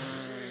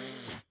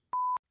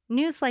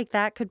 News like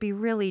that could be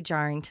really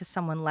jarring to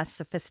someone less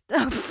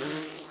sophisticated.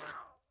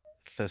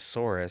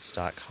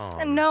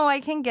 Thesaurus.com. No, I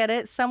can get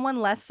it. Someone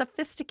less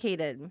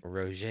sophisticated.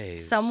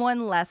 Roger's.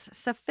 Someone less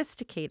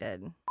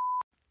sophisticated.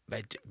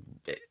 But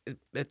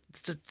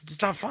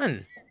it's not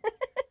fun.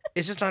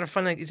 It's just not a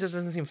fun. It just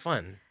doesn't seem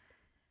fun.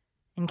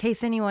 In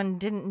case anyone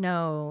didn't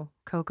know,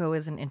 Coco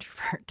is an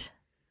introvert.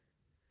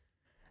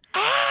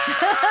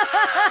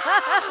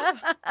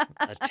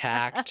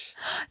 Attacked.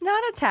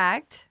 Not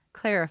attacked.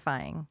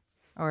 Clarifying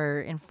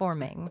or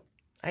informing.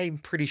 I'm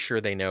pretty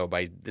sure they know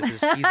by this is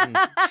season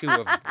 2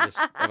 of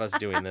us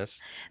doing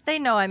this. They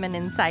know I'm an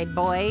inside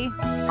boy.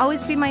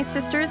 Always Be My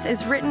Sisters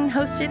is written,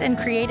 hosted, and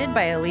created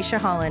by Alicia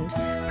Holland.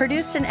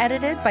 Produced and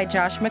edited by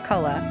Josh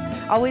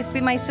McCullough. Always Be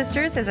My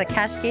Sisters is a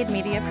Cascade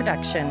Media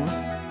production.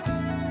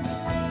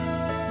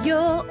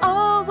 You'll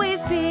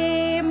always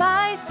be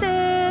my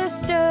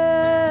sister.